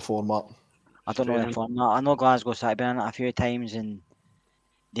don't know the format. I don't know the format. I know Glasgow City been in it a few times and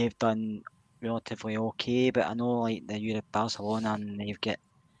they've done relatively okay, but I know like the Europe Barcelona and they've got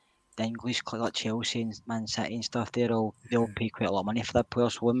the English club like Chelsea and Man City and stuff. They'll pay quite a lot of money for their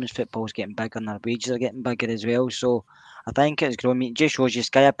players. So women's football's getting bigger and their wages are getting bigger as well. So I think it's growing. It just shows you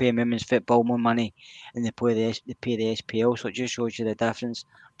Sky are paying women's football more money and they pay the SPL. So it just shows you the difference.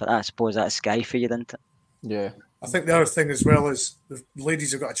 But I suppose that's Sky for you, isn't it? Yeah. I think the other thing as well is the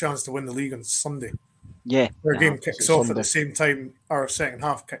ladies have got a chance to win the league on Sunday. Yeah. Their game It's kicks off Sunday. at the same time our second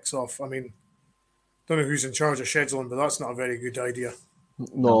half kicks off. I mean, don't know who's in charge of scheduling, but that's not a very good idea.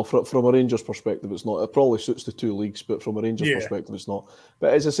 No, from a Rangers perspective, it's not. It probably suits the two leagues, but from a Rangers perspective, it's not.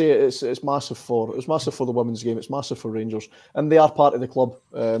 But as I say, it's massive for the women's game. It's massive for Rangers, and they are part of the club.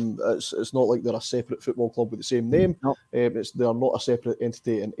 It's not like they're a separate football club with the same name. No. They are not a separate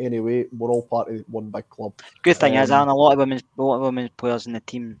entity in any way. We're all part of one big club. Good thing is, Alan, a lot of women's players in the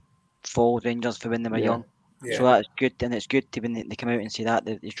team followed Rangers for when they were young. Yeah. So that's good, and it's good to when they come out and see that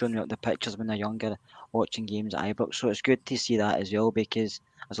they're showing me the pictures when they're younger, watching games at Ibrox. So it's good to see that as well because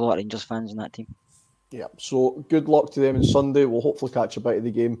there's a lot of Rangers fans in that team. Yeah. So good luck to them on Sunday. We'll hopefully catch a bit of the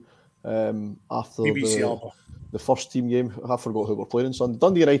game after BBC Alba. The first team game. I forgot who we're playing on Sunday.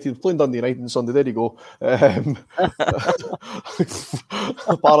 Dundee United. We're playing Dundee United on Sunday. There you go.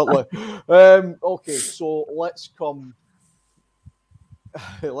 Apparently. Okay, so let's come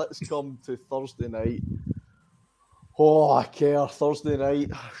to Thursday night. Oh, I care. Thursday night.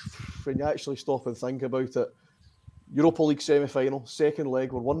 When you actually stop and think about it. Europa League semi-final, second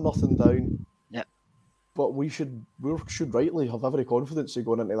leg. We're 1-0 down. Yep. But we should rightly have every confidence of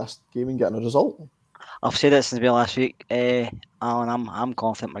going into this game and getting a result. I've said it since last week, Alan. I'm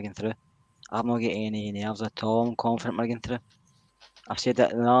confident we're getting through. I've not got any nerves at all. I'm confident we're getting through. I've said it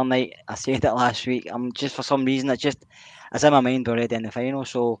the other night. I said it last week. I'm just for some reason it's in my mind already in the final.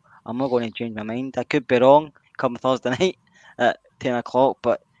 So I'm not going to change my mind. I could be wrong come Thursday night at 10:00,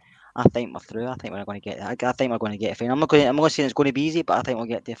 but I think we're through. I think we're going to get. I think we're going to get a final. I'm not going to say it's going to be easy, but I think we'll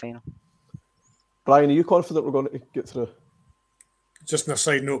get to the final. Brian, are you confident we're going to get through? Just on a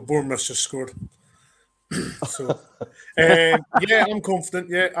side note, Bournemouth just scored. So, yeah, I'm confident.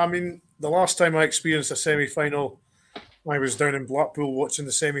 Yeah, I mean, the last time I experienced a semi-final, I was down in Blackpool watching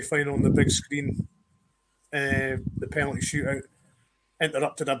the semi-final on the big screen, the penalty shootout.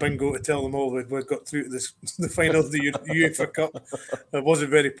 Interrupted a bingo to tell them all we'd got through to the final of the UEFA Cup. It wasn't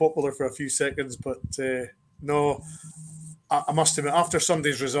very popular for a few seconds, but no, I must admit, after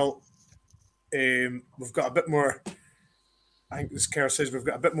Sunday's result, we've got a bit more. I think, as Kerr says, we've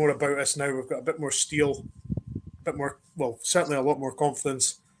got a bit more about us now. We've got a bit more steel, a bit more. Well, certainly a lot more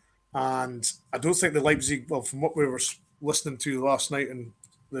confidence. And I don't think the Leipzig. Well, from what we were listening to last night and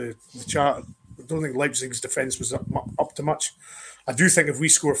the chat, I don't think Leipzig's defence was up to much. I do think if we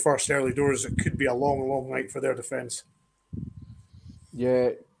score first early doors, it could be a long, long night for their defence.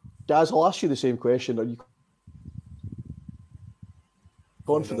 Yeah, guys, I'll ask you the same question. Are you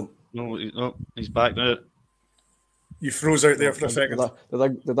confident? No, he's back now. You froze out there for a second.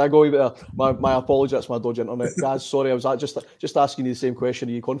 Did I go a bit? My apologies, that's my dodgy internet. Guys, sorry, I was just asking you the same question.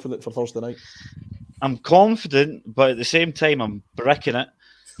 Are you confident for Thursday night? I'm confident, but at the same time, I'm bricking it.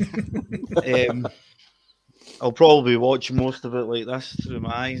 I'll probably watch most of it like this through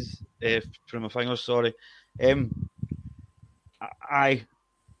my eyes, through my fingers. Sorry. My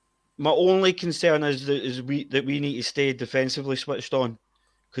only concern is that we need to stay defensively switched on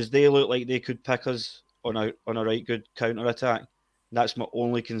because they look like they could pick us on a right good counter attack. That's my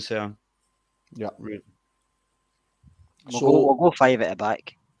only concern. Yeah. Really. We'll go 5 at the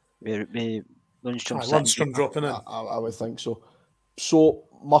back. We Lundstrom dropping in. I would think so. So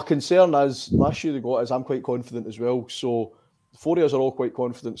my concern is, my issue they got is I'm quite confident as well. So the 4 of us are all quite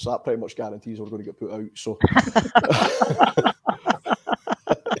confident, so that pretty much guarantees we're going to get put out. So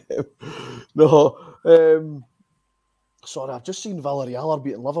no. Sorry, I've just seen Villarreal are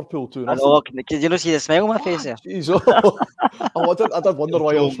beating Liverpool 2-0. I know. Did you not see the smile on my face there? Jeez, I did wonder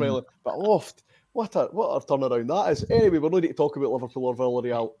why I was smiling. But what a turnaround that is. Anyway, we're not need to talk about Liverpool or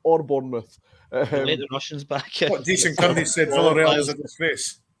Villarreal or Bournemouth. Let the Russians back. What decent Cundy said Villarreal is a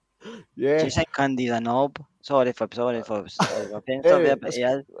disgrace. Yeah. Decent Cundy's a knob. Sorry for anyway, there, but he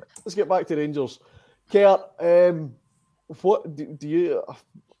is. Let's get back to Rangers. Kurt, what do you?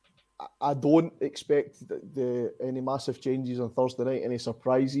 I don't expect any massive changes on Thursday night, any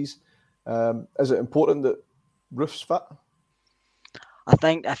surprises. Is it important that Roof's fit? I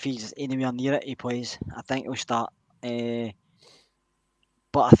think if he's anywhere near it, he plays. I think he'll start. But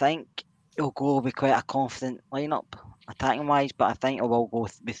I think he'll go with quite a confident lineup, attacking wise. But I think he will go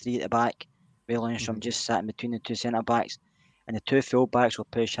with three at the back, with Lundstram just sitting between the two centre backs, and the two full backs will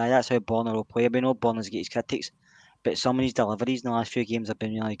push high. That's how Bonner will play. We know Bonner's got his critics, but some of his deliveries in the last few games have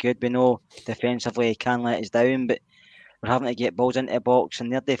been really good. We know defensively he can let us down, but we're having to get balls into the box,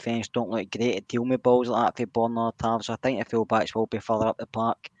 and their defence don't look great at dealing with balls like that for Bonner or Tav. So I think the full backs will be further up the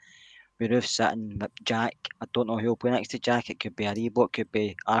park. With Roof sitting with Jack, I don't know who'll play next to Jack. It could be Aribo, it could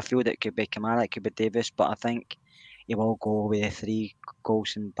be Arfield, it could be Kamara, it could be Davis, but I think he will go with the three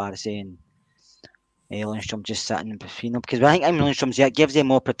goals in Barcy and Lundstram just sitting in between them. Because I think Lundstram's it gives them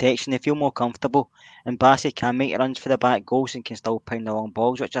more protection, they feel more comfortable, and Barcy can make runs for the back goals and can still pound the long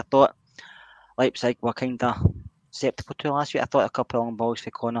balls, which I thought Leipzig were kind of susceptible to last week. I thought a couple of long balls for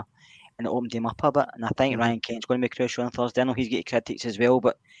Connor and it opened him up a bit. And I think Ryan Kent's going to be crucial on Thursday. I know he's got critics as well,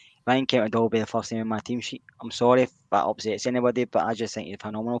 but Ryan Kent would all be the first name in my team sheet. I'm sorry if that upsets anybody, but I just think he's a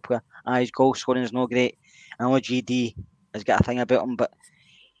phenomenal player. His goal scoring is not great. I know GD has got a thing about him, but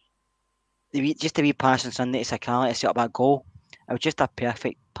just a wee pass on Sunday to Sakala to set up that goal, it was just a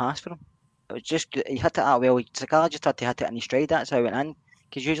perfect pass for him. It was just, he hit it that well. Sakala just had to hit it in his stride. That's how it went in.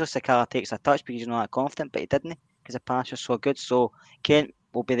 Because usually Sakala takes a touch because he's not that confident, but he didn't, because the pass was so good. So Kent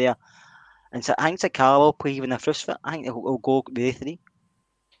will be there. And so I think Sakala will play even if Roos fit. I think he'll go with the three.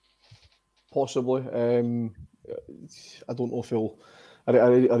 Possibly. I don't know if he'll. I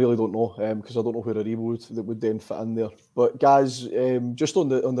really don't know because I don't know where Aribo would then fit in there. But guys, just on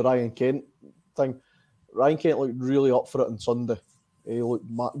the Ryan Kent thing, Ryan Kent looked really up for it on Sunday.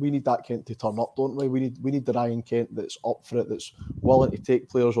 We need that Kent to turn up, don't we? We need the Ryan Kent that's up for it, that's willing to take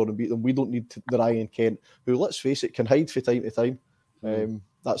players on and beat them. We don't need the Ryan Kent who, let's face it, can hide from time to time.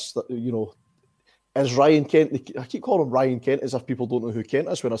 That's is Ryan Kent. I keep calling him Ryan Kent as if people don't know who Kent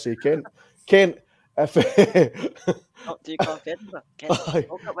is when I say Kent. Kent. If do you call Kent? Kent.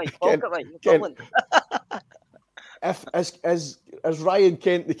 Is Ryan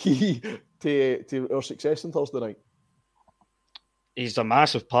Kent the key to our success on Thursday night? He's a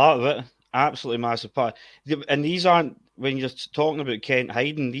massive part of it. Absolutely massive part. And these aren't, when you're talking about Kent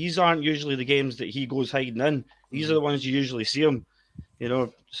hiding, these aren't usually the games that he goes hiding in. These are the ones you usually see him.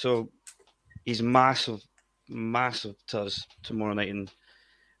 So he's massive to us tomorrow night. And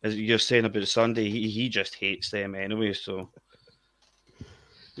as you're saying about Sunday, he just hates them anyway. So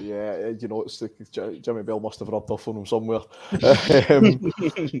yeah, it's Jimmy Bell must have rubbed off on him somewhere.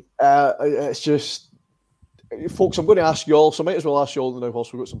 It's just, folks, I'm going to ask you all. So I might as well ask you all now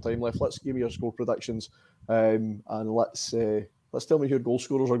whilst we've got some time left. Let's give me your score predictions, and let's tell me who your goal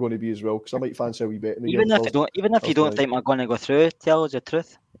scorers are going to be as well, because I might fancy a wee bet. Even if you don't think we're going to go through, tell us the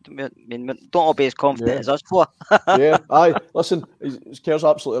truth. I mean, don't all be as confident as us for. Yeah, aye. Listen, Kerr's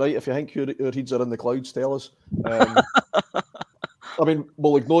absolutely right. If you think your heads are in the clouds, tell us. I mean,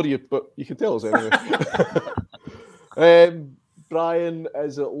 we'll ignore you, but you can tell us anyway. Brian,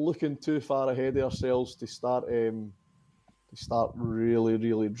 is it looking too far ahead of ourselves to start really,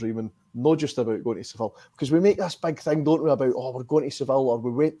 really dreaming? Not just about going to Seville, because we make this big thing, don't we, about we're going to Seville or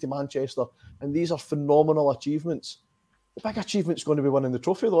we went to Manchester, and these are phenomenal achievements. The big achievement's going to be winning the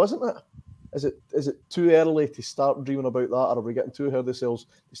trophy, though, isn't it? Is it too early to start dreaming about that, or are we getting too ahead of ourselves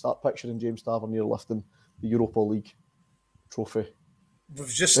to start picturing James Tavernier lifting the Europa League trophy? I've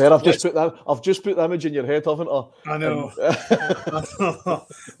just put the image in your head, haven't I? I know.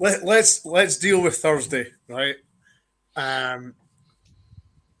 Let's deal with Thursday, right?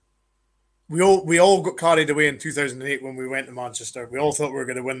 We all got carried away in 2008 when we went to Manchester. We all thought we were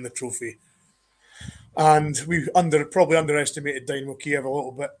going to win the trophy, and we probably underestimated Dynamo Kiev a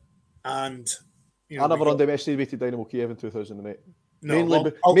little bit. And I never underestimated Dynamo Kiev in 2008.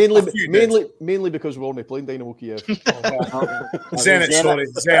 No, mainly because we're only playing Dynamo Kiev.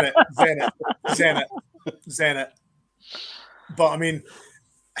 Zenit. But I mean,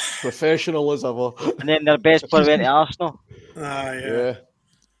 professional as ever. And then their best player went to Arsenal. Yeah.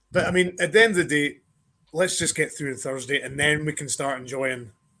 But I mean, at the end of the day, let's just get through Thursday, and then we can start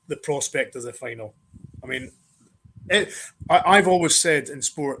enjoying the prospect of the final. I mean, I've always said in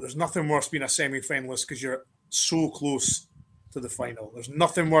sport, there's nothing worse being a semi-finalist because you're so close to the final. There's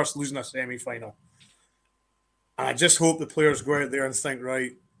nothing worse losing a semi-final. And I just hope the players go out there and think,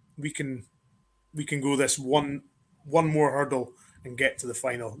 right, we can go this one more hurdle and get to the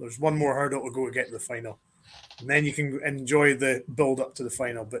final. There's one more hurdle to go to get to the final. And then you can enjoy the build up to the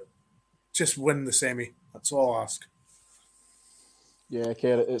final. But just win the semi. That's all I'll ask. Yeah,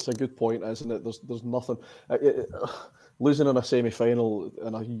 Kerr, it's a good point, isn't it? There's nothing. Losing in a semi-final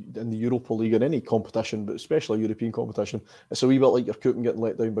in the Europa League in any competition, but especially European competition, it's a wee bit like your Coop and getting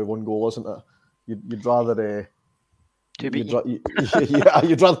let down by 1 goal, isn't it? You'd rather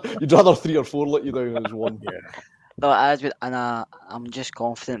you'd rather 3 or 4 let you down as 1. Yeah. No, as with, and I'm just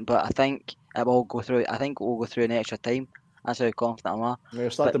confident, but I think it will go through. I think it will go through in extra time. That's how confident I am. Yeah,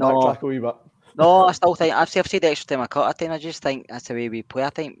 start But to backtrack a wee bit. No, I still think I've said the extra time I cut a time. I just think that's the way we play. I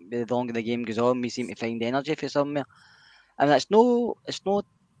think the longer the game goes on, we seem to find energy for somewhere. And it's no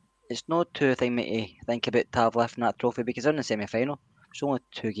too thing me to think about to have lifting that trophy because they're in the semi-final. It's only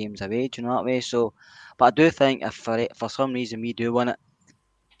 2 games away, do you know that way? So, but I do think if for some reason we do win it,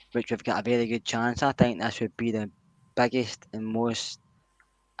 which we've got a very good chance, I think this would be the biggest and most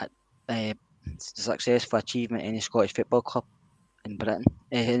successful achievement in the Scottish football club in Britain.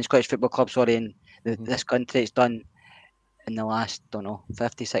 In the Scottish football club, sorry, in this country. It's done in the last,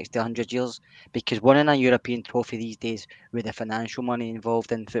 50, 60, 100 years. Because winning a European trophy these days with the financial money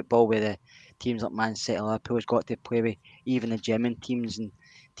involved in football, with the teams like Man City, Liverpool has got to play with even the German teams and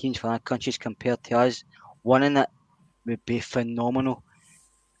teams from other countries compared to us, winning it would be phenomenal.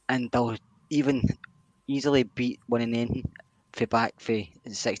 And they'll even easily beat winning anything back for the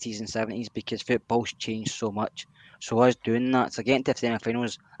 60s and 70s because football's changed so much. So us doing that, so getting to the semi-final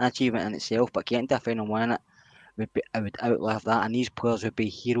is an achievement in itself, but getting to a final and winning it I would outlive that, and these players would be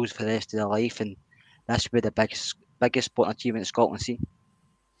heroes for the rest of their life, and this would be the biggest sporting achievement Scotland's seen.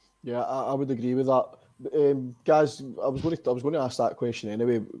 Yeah, I would agree with that. Guys, I was going to ask that question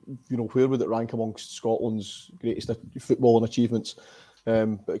anyway. Where would it rank amongst Scotland's greatest footballing achievements?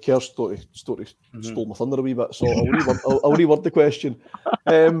 But Kerr's story stole my thunder a wee bit, so I'll reword the question.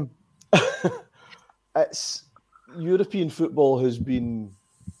 It's European football has been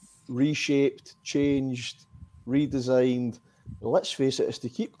reshaped, changed, redesigned. Let's face it, it's to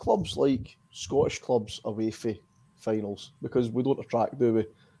keep clubs like Scottish clubs away from finals because we don't attract, do we?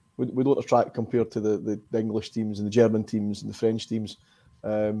 We don't attract compared to the English teams and the German teams and the French teams.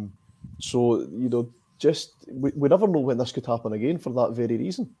 So we never know when this could happen again for that very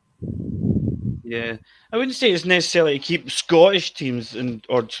reason. Yeah, I wouldn't say it's necessarily to keep Scottish teams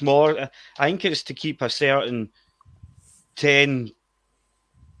or smaller. I think it's to keep a certain 10,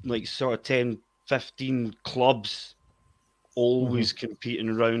 15 clubs always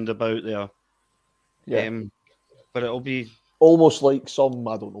competing round about there. Yeah. But it'll be almost like some,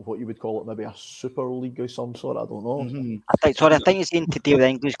 I don't know what you would call it, maybe a Super League of some sort, I don't know. I think it's in to deal with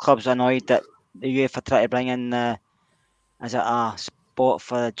English clubs annoyed that the UEFA try to bring in a spot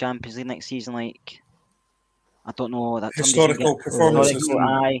for the Champions League next season, like I don't know that historical performances.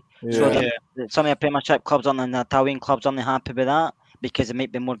 So some of the Premiership clubs and the Italian clubs aren't happy with that because there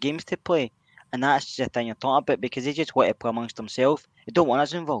might be more games to play, and that's the thing you're talking about because they just want to play amongst themselves. They don't want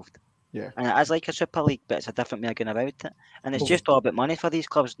us involved. Yeah, and it is like a Super League, but it's a different way of going about it, and it's just all about money for these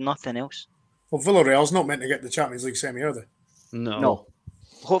clubs, nothing else. Well, Villarreal's not meant to get the Champions League semi, are they? No.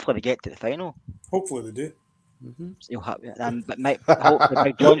 Hopefully they get to the final. Hopefully they do. But hopefully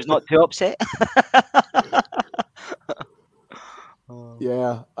Big John's not too upset.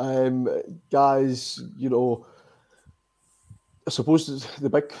 Yeah, guys, I suppose there's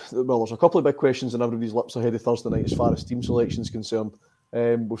a couple of big questions in everybody's lips ahead of Thursday night as far as team selection is concerned.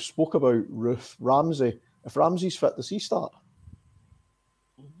 We've spoke about Roof, Ramsey. If Ramsey's fit, does he start?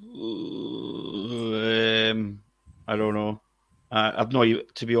 I don't know.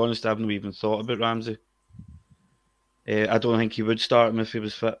 To be honest, I've not even thought about Ramsey. I don't think he would start him if he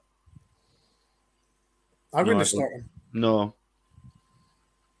was fit. I wouldn't start him. No.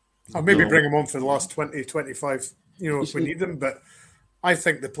 I'll maybe bring him on for the last 20, 25, if we need them. But I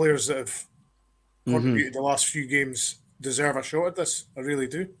think the players that have contributed the last few games deserve a shot at this. I really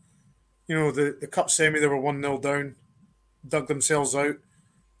do. The cup semi, they were 1-0 down, dug themselves out.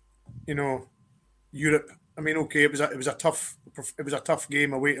 Europe. I mean, okay, it was a tough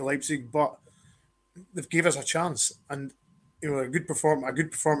game away to Leipzig, but they've gave us a chance, and a good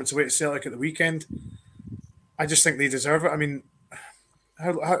performance away to Celtic at the weekend. I just think they deserve it. I mean,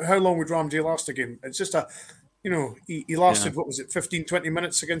 how long would Ramsey last a game? It's just he lasted, what was it, 15, 20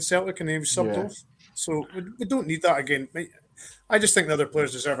 minutes against Celtic, and he was subbed off. So we don't need that again. I just think the other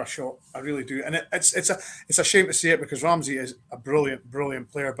players deserve a shot. I really do, and it's a shame to say it because Ramsey is a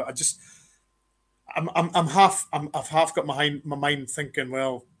brilliant player, but I've half got my mind thinking,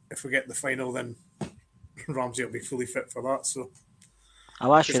 well, if we get the final, then Ramsey will be fully fit for that. So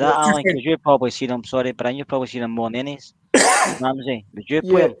I'll ask you that, Alan, because you've probably seen him. Sorry, Brian, you've probably seen him more than any. Ramsey, would you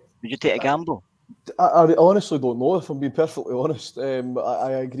play him? Would you take a gamble? I honestly don't know, if I'm being perfectly honest.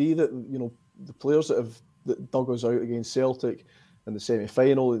 I agree that the players that dug us out against Celtic, in the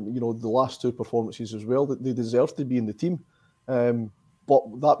semi-final, and the last two performances as well. That they deserve to be in the team. But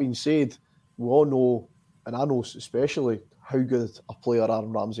that being said, we all know, and I know especially, how good a player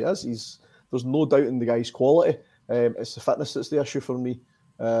Aaron Ramsey is. There's no doubt in the guy's quality. It's the fitness that's the issue for me.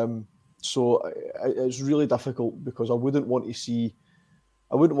 So it's really difficult because I wouldn't want to see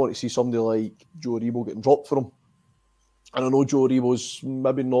somebody like Joe Rebo getting dropped for him. And I know Joe Rebo's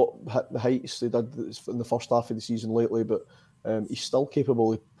maybe not hit the heights they did in the first half of the season lately, but he's still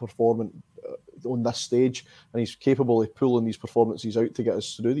capable of performing on this stage, and he's capable of pulling these performances out to get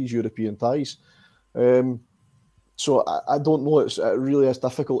us through these European ties. So I don't know. It really is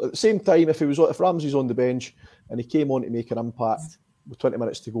difficult. At the same time, if Ramsey's on the bench and he came on to make an impact with 20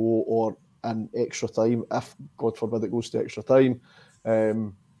 minutes to go or in extra time, if God forbid it goes to extra time, I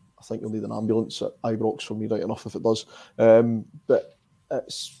think you'll need an ambulance at Ibrox for me, right enough if it does. But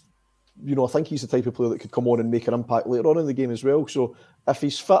it's, I think he's the type of player that could come on and make an impact later on in the game as well. So if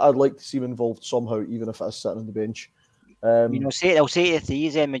he's fit, I'd like to see him involved somehow, even if it is sitting on the bench. I'll say to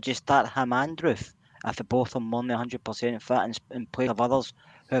these, we just start him and Roof if they both are more than 100% fit and play of others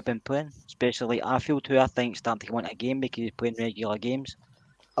who have been playing, especially Arfield, who I think starting to come into a game because he's playing regular games.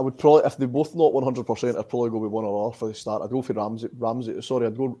 I would probably, if they both not 100%, I'd probably go with one or other for the start. I'd go for Ramsey. Sorry,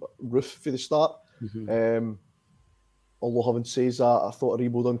 I'd go Roof for the start. Mm-hmm. Although having said that, I thought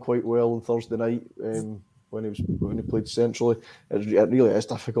Rebo done quite well on Thursday night when he played centrally. It really is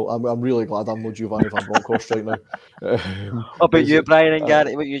difficult. I'm really glad I'm not Giovanni Van Bronckhorst right now. What about you, Brian and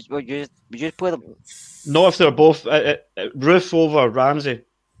Gary? Would you play them? No, if they're both Roof over Ramsey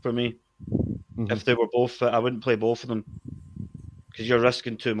for me. Mm-hmm. If they were both fit, I wouldn't play both of them because you're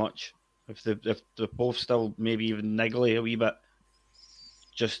risking too much. If they're both still maybe even niggly a wee bit,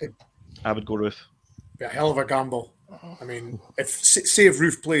 I would go Roof. Yeah, hell of a gamble. I mean, if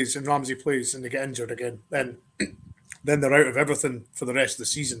Roof plays and Ramsey plays and they get injured again, then they're out of everything for the rest of the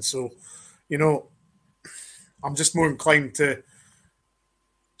season. So, I'm just more inclined to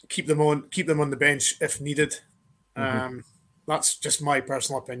keep them on the bench if needed. Mm-hmm. That's just my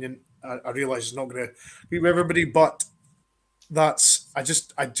personal opinion. I realise it's not going to agree with everybody, but I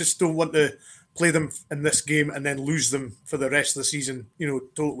just don't want to play them in this game and then lose them for the rest of the season.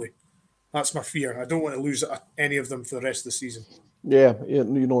 Totally. That's my fear. I don't want to lose any of them for the rest of the season. Yeah,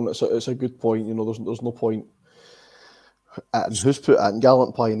 it's a good point. There's no point. And who's put it in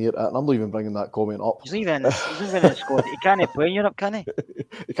Gallant Pioneer? And I'm not even bringing that comment up. He's leaving in Scotland. He can't play in Europe, can he?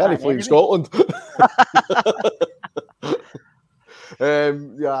 He can't play in Scotland.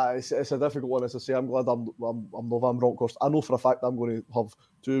 It's a difficult one. As I say, I'm glad I'm not Van Bronckhorst. I know for a fact I'm going to have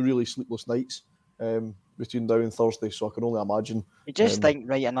 2 really sleepless nights between now and Thursday, so I can only imagine. You just think,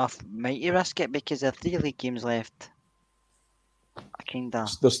 right enough, might you risk it because there are 3 league games left?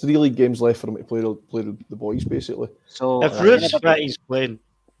 There's 3 league games left for him to play the boys, basically. So if Roof's fit, he's playing.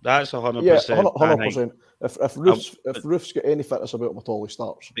 That's 100%. Yeah, 100%. If Roof's got any fitness about him at all, he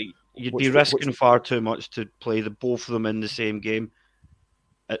starts. You'd be risking far too much to play both of them in the same game.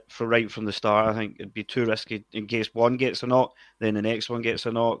 Right from the start, I think it'd be too risky in case one gets a knock, then the next one gets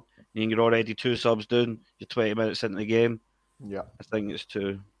a knock, and you're already 2 subs down. You're 20 minutes into the game. Yeah, I think it's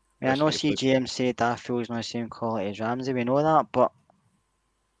too. I know CGM said Darfield's not the same quality as Ramsey. We know that, but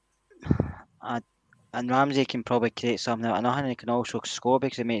and Ramsey can probably create something out of nothing. He can also score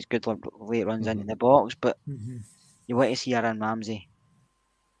because he makes good late runs into the box. But you want to see Aaron Ramsey.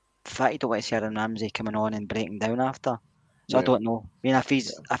 In fact, you don't want to see Aaron Ramsey coming on and breaking down after. So I don't know. I mean, if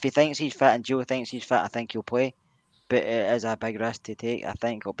he thinks he's fit and Joe thinks he's fit, I think he'll play. But it is a big risk to take. I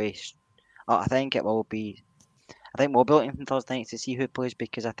think we'll be looking on Thursday night to see who plays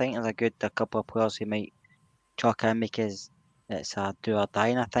because I think there's a couple of players who might chalk in because it's a do or die,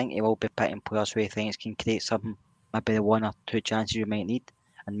 and I think he will be picking players who he thinks can create something, maybe the 1 or 2 chances you might need,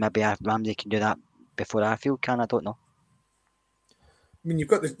 and maybe Ramsey can do that before Arfield can. I don't know. I mean, you've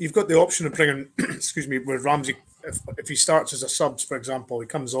got the option of bringing, with Ramsey if he starts as a subs, for example, he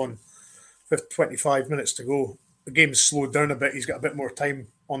comes on 25 minutes to go. The game's slowed down a bit. He's got a bit more time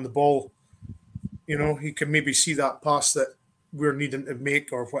on the ball. He can maybe see that pass that we're needing to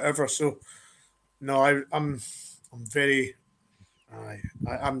make or whatever. So, no, I'm very.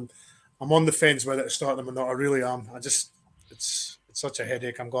 I'm on the fence whether to start them or not. I really am. It's such a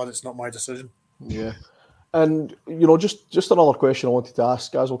headache. I'm glad it's not my decision. Yeah, and just another question I wanted to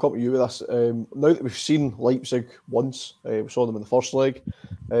ask, guys. I'll come to you with this. Now that we've seen Leipzig once, we saw them in the first leg.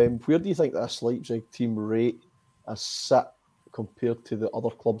 Where do you think this Leipzig team rate as sit compared to the other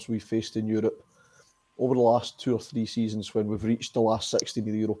clubs we faced in Europe over the last 2 or 3 seasons when we've reached the last 16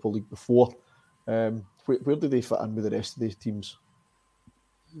 of the Europa League before? Where do they fit in with the rest of these teams?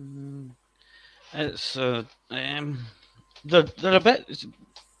 It's they're a bit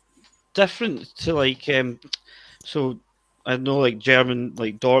different to like so I know like German,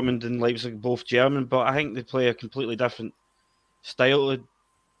 like Dortmund and Leipzig both German, but I think they play a completely different style to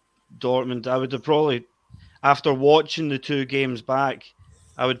Dortmund. I would have probably, after watching the two games back,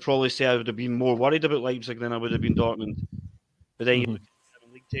 I would probably say I would have been more worried about Leipzig than I would have been Dortmund. But then you look at the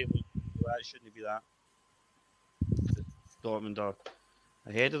German league table, well, that shouldn't be that. Dortmund are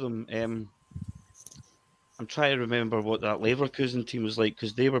ahead of them. I'm trying to remember what that Leverkusen team was like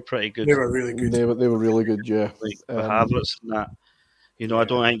because they were pretty good. They were really good. They were really good, yeah. Like with Havertz and that. You know, I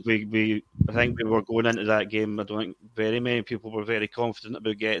don't think I think we were going into that game. I don't think very many people were very confident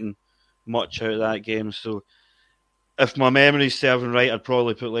about getting much out of that game. So, if my memory's serving right, I'd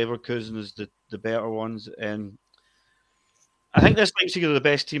probably put Leverkusen as the better ones. And I think this Leipzig are the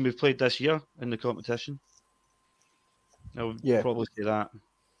best team we've played this year in the competition. I would probably say that.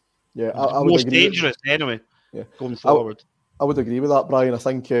 Yeah, I would most agree. Dangerous anyway. Yeah, going forward. I would agree with that, Brian. I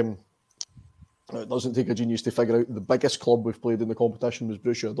think it doesn't take a genius to figure out the biggest club we've played in the competition was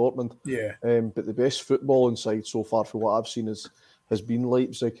Borussia Dortmund. Yeah. But the best footballing side so far, for what I've seen, has been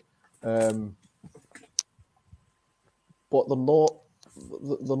Leipzig. But they're not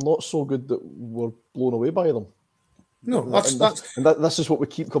so good that we're blown away by them. No, this is what we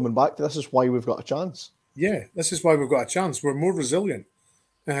keep coming back to. This is why we've got a chance. Yeah, this is why we've got a chance. We're more resilient.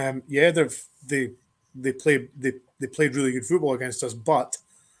 They played really good football against us, but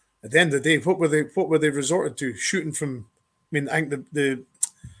at the end of the day, what were they resorted to? Shooting from, I mean, I think the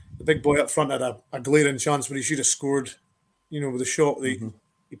big boy up front had a glaring chance where he should have scored, with a shot. He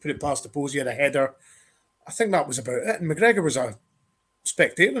put it past the post, he had a header. I think that was about it. And McGregor was a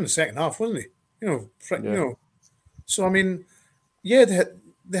spectator in the second half, wasn't he? So I mean, yeah,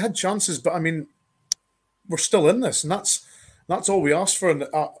 they had chances, but I mean, we're still in this, and that's all we asked for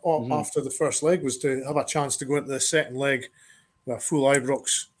after the first leg, was to have a chance to go into the second leg with a full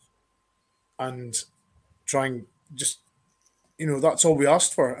Ibrox and try and just, that's all we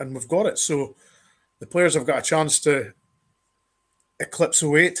asked for, and we've got it. So the players have got a chance to eclipse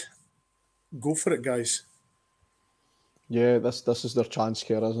 08. Go for it, guys. Yeah, this is their chance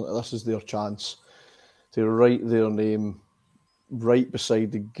here, isn't it? This is their chance to write their name right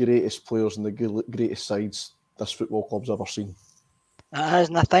beside the greatest players and the greatest sides this football club's ever seen.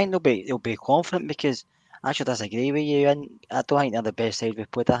 And I think they'll be confident, because I should disagree with you, and I don't think they're the best side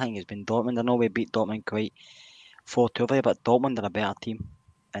we've played. I think it's been Dortmund. I know we beat Dortmund quite 4-2, but Dortmund are a better team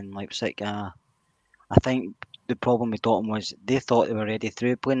in Leipzig. I think the problem with Dortmund was they thought they were ready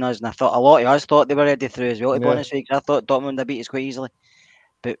through playing us, and I thought a lot of us thought they were ready through as well, to be honest with you. I thought Dortmund would beat us quite easily,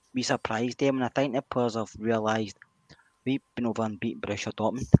 but we surprised them, and I think the players have realised we've been over and beat Borussia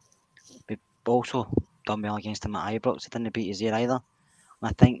Dortmund. We've also done well against them at Ibrox. They didn't beat us there either. And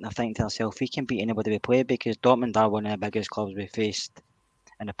I think to ourselves, we can beat anybody we play, because Dortmund are one of the biggest clubs we faced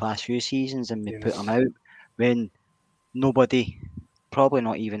in the past few seasons, and we put them out when nobody, probably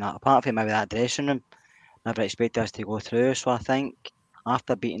not even that, apart from maybe that dressing room, never expected us to go through. So I think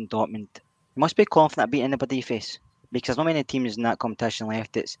after beating Dortmund, you must be confident beating anybody you face, because there's not many teams in that competition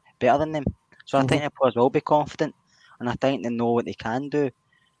left that's better than them. So I think the players will be confident, and I think they know what they can do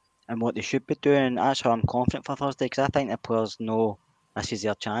and what they should be doing. And that's how I'm confident for Thursday, because I think the players know this is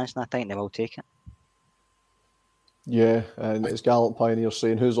their chance, and I think they will take it. Yeah, and it's Gallant Pioneers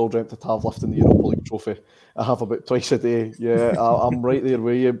saying, who's all dreamt of Tav lifting the Europa League trophy? I have about twice a day. Yeah, I'm right there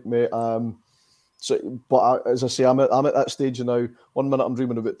with you, mate. As I say, I'm at that stage now. 1 minute I'm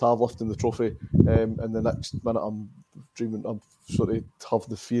dreaming about Tav lifting the trophy, and the next minute I'm sort of have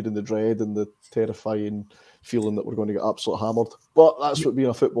the fear and the dread and the terrifying feeling that we're going to get absolutely hammered. But that's what being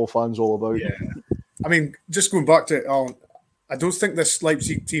a football fan's all about. Yeah, I mean, just going back to it, Alan, I don't think this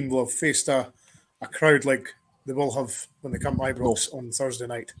Leipzig team will have faced a crowd like they will have when they come to Ibrox on Thursday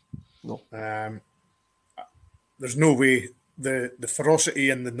night. No. There's no way. The ferocity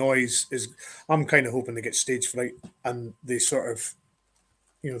and the noise is. I'm kind of hoping they get stage fright, and they sort of,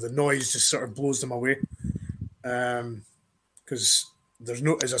 the noise just sort of blows them away. Because there's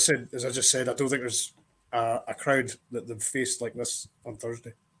no, as I just said, I don't think there's a crowd that they've faced like this on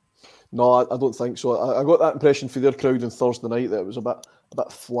Thursday. No, I don't think so. I got that impression for their crowd on Thursday night, that it was a bit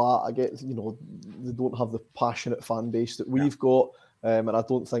flat. I get, they don't have the passionate fan base that we've got, and I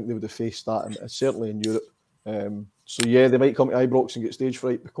don't think they would have faced that, and certainly in Europe. So yeah, they might come to Ibrox and get stage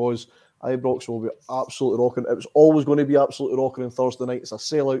fright, because Ibrox will be absolutely rocking. It was always going to be absolutely rocking on Thursday night. It's a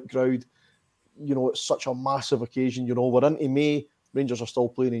sellout crowd. It's such a massive occasion. We're into May. Rangers are still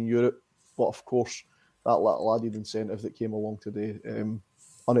playing in Europe, but of course that little added incentive that came along today,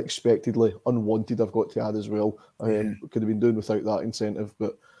 unexpectedly, unwanted, I've got to add as well. Could have been doing without that incentive,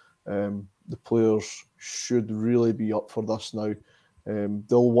 but the players should really be up for this now.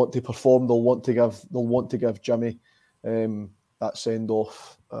 They'll want to perform. They'll want to give Jimmy that send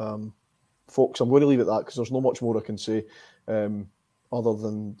off. Folks, I'm going to leave it at that because there's not much more I can say other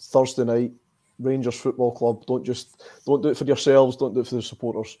than Thursday night, Rangers Football Club. Don't do it for yourselves. Don't do it for the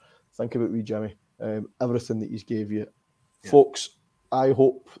supporters. Think about wee Jimmy. Everything that he's gave you, folks. I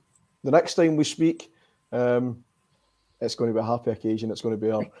hope the next time we speak, it's going to be a happy occasion. It's going to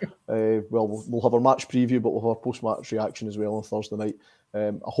be our we'll have our match preview, but we'll have our post-match reaction as well on Thursday night.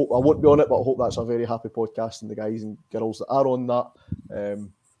 I hope I won't be on it, but I hope that's a very happy podcast, and the guys and girls that are on that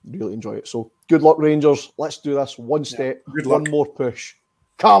really enjoy it. So good luck, Rangers. Let's do this one step, one more push.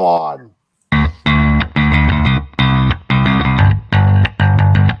 Come on.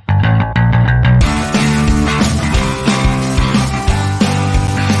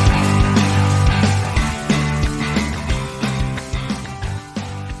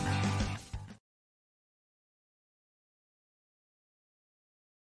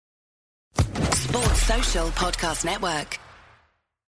 Sports Social Podcast Network.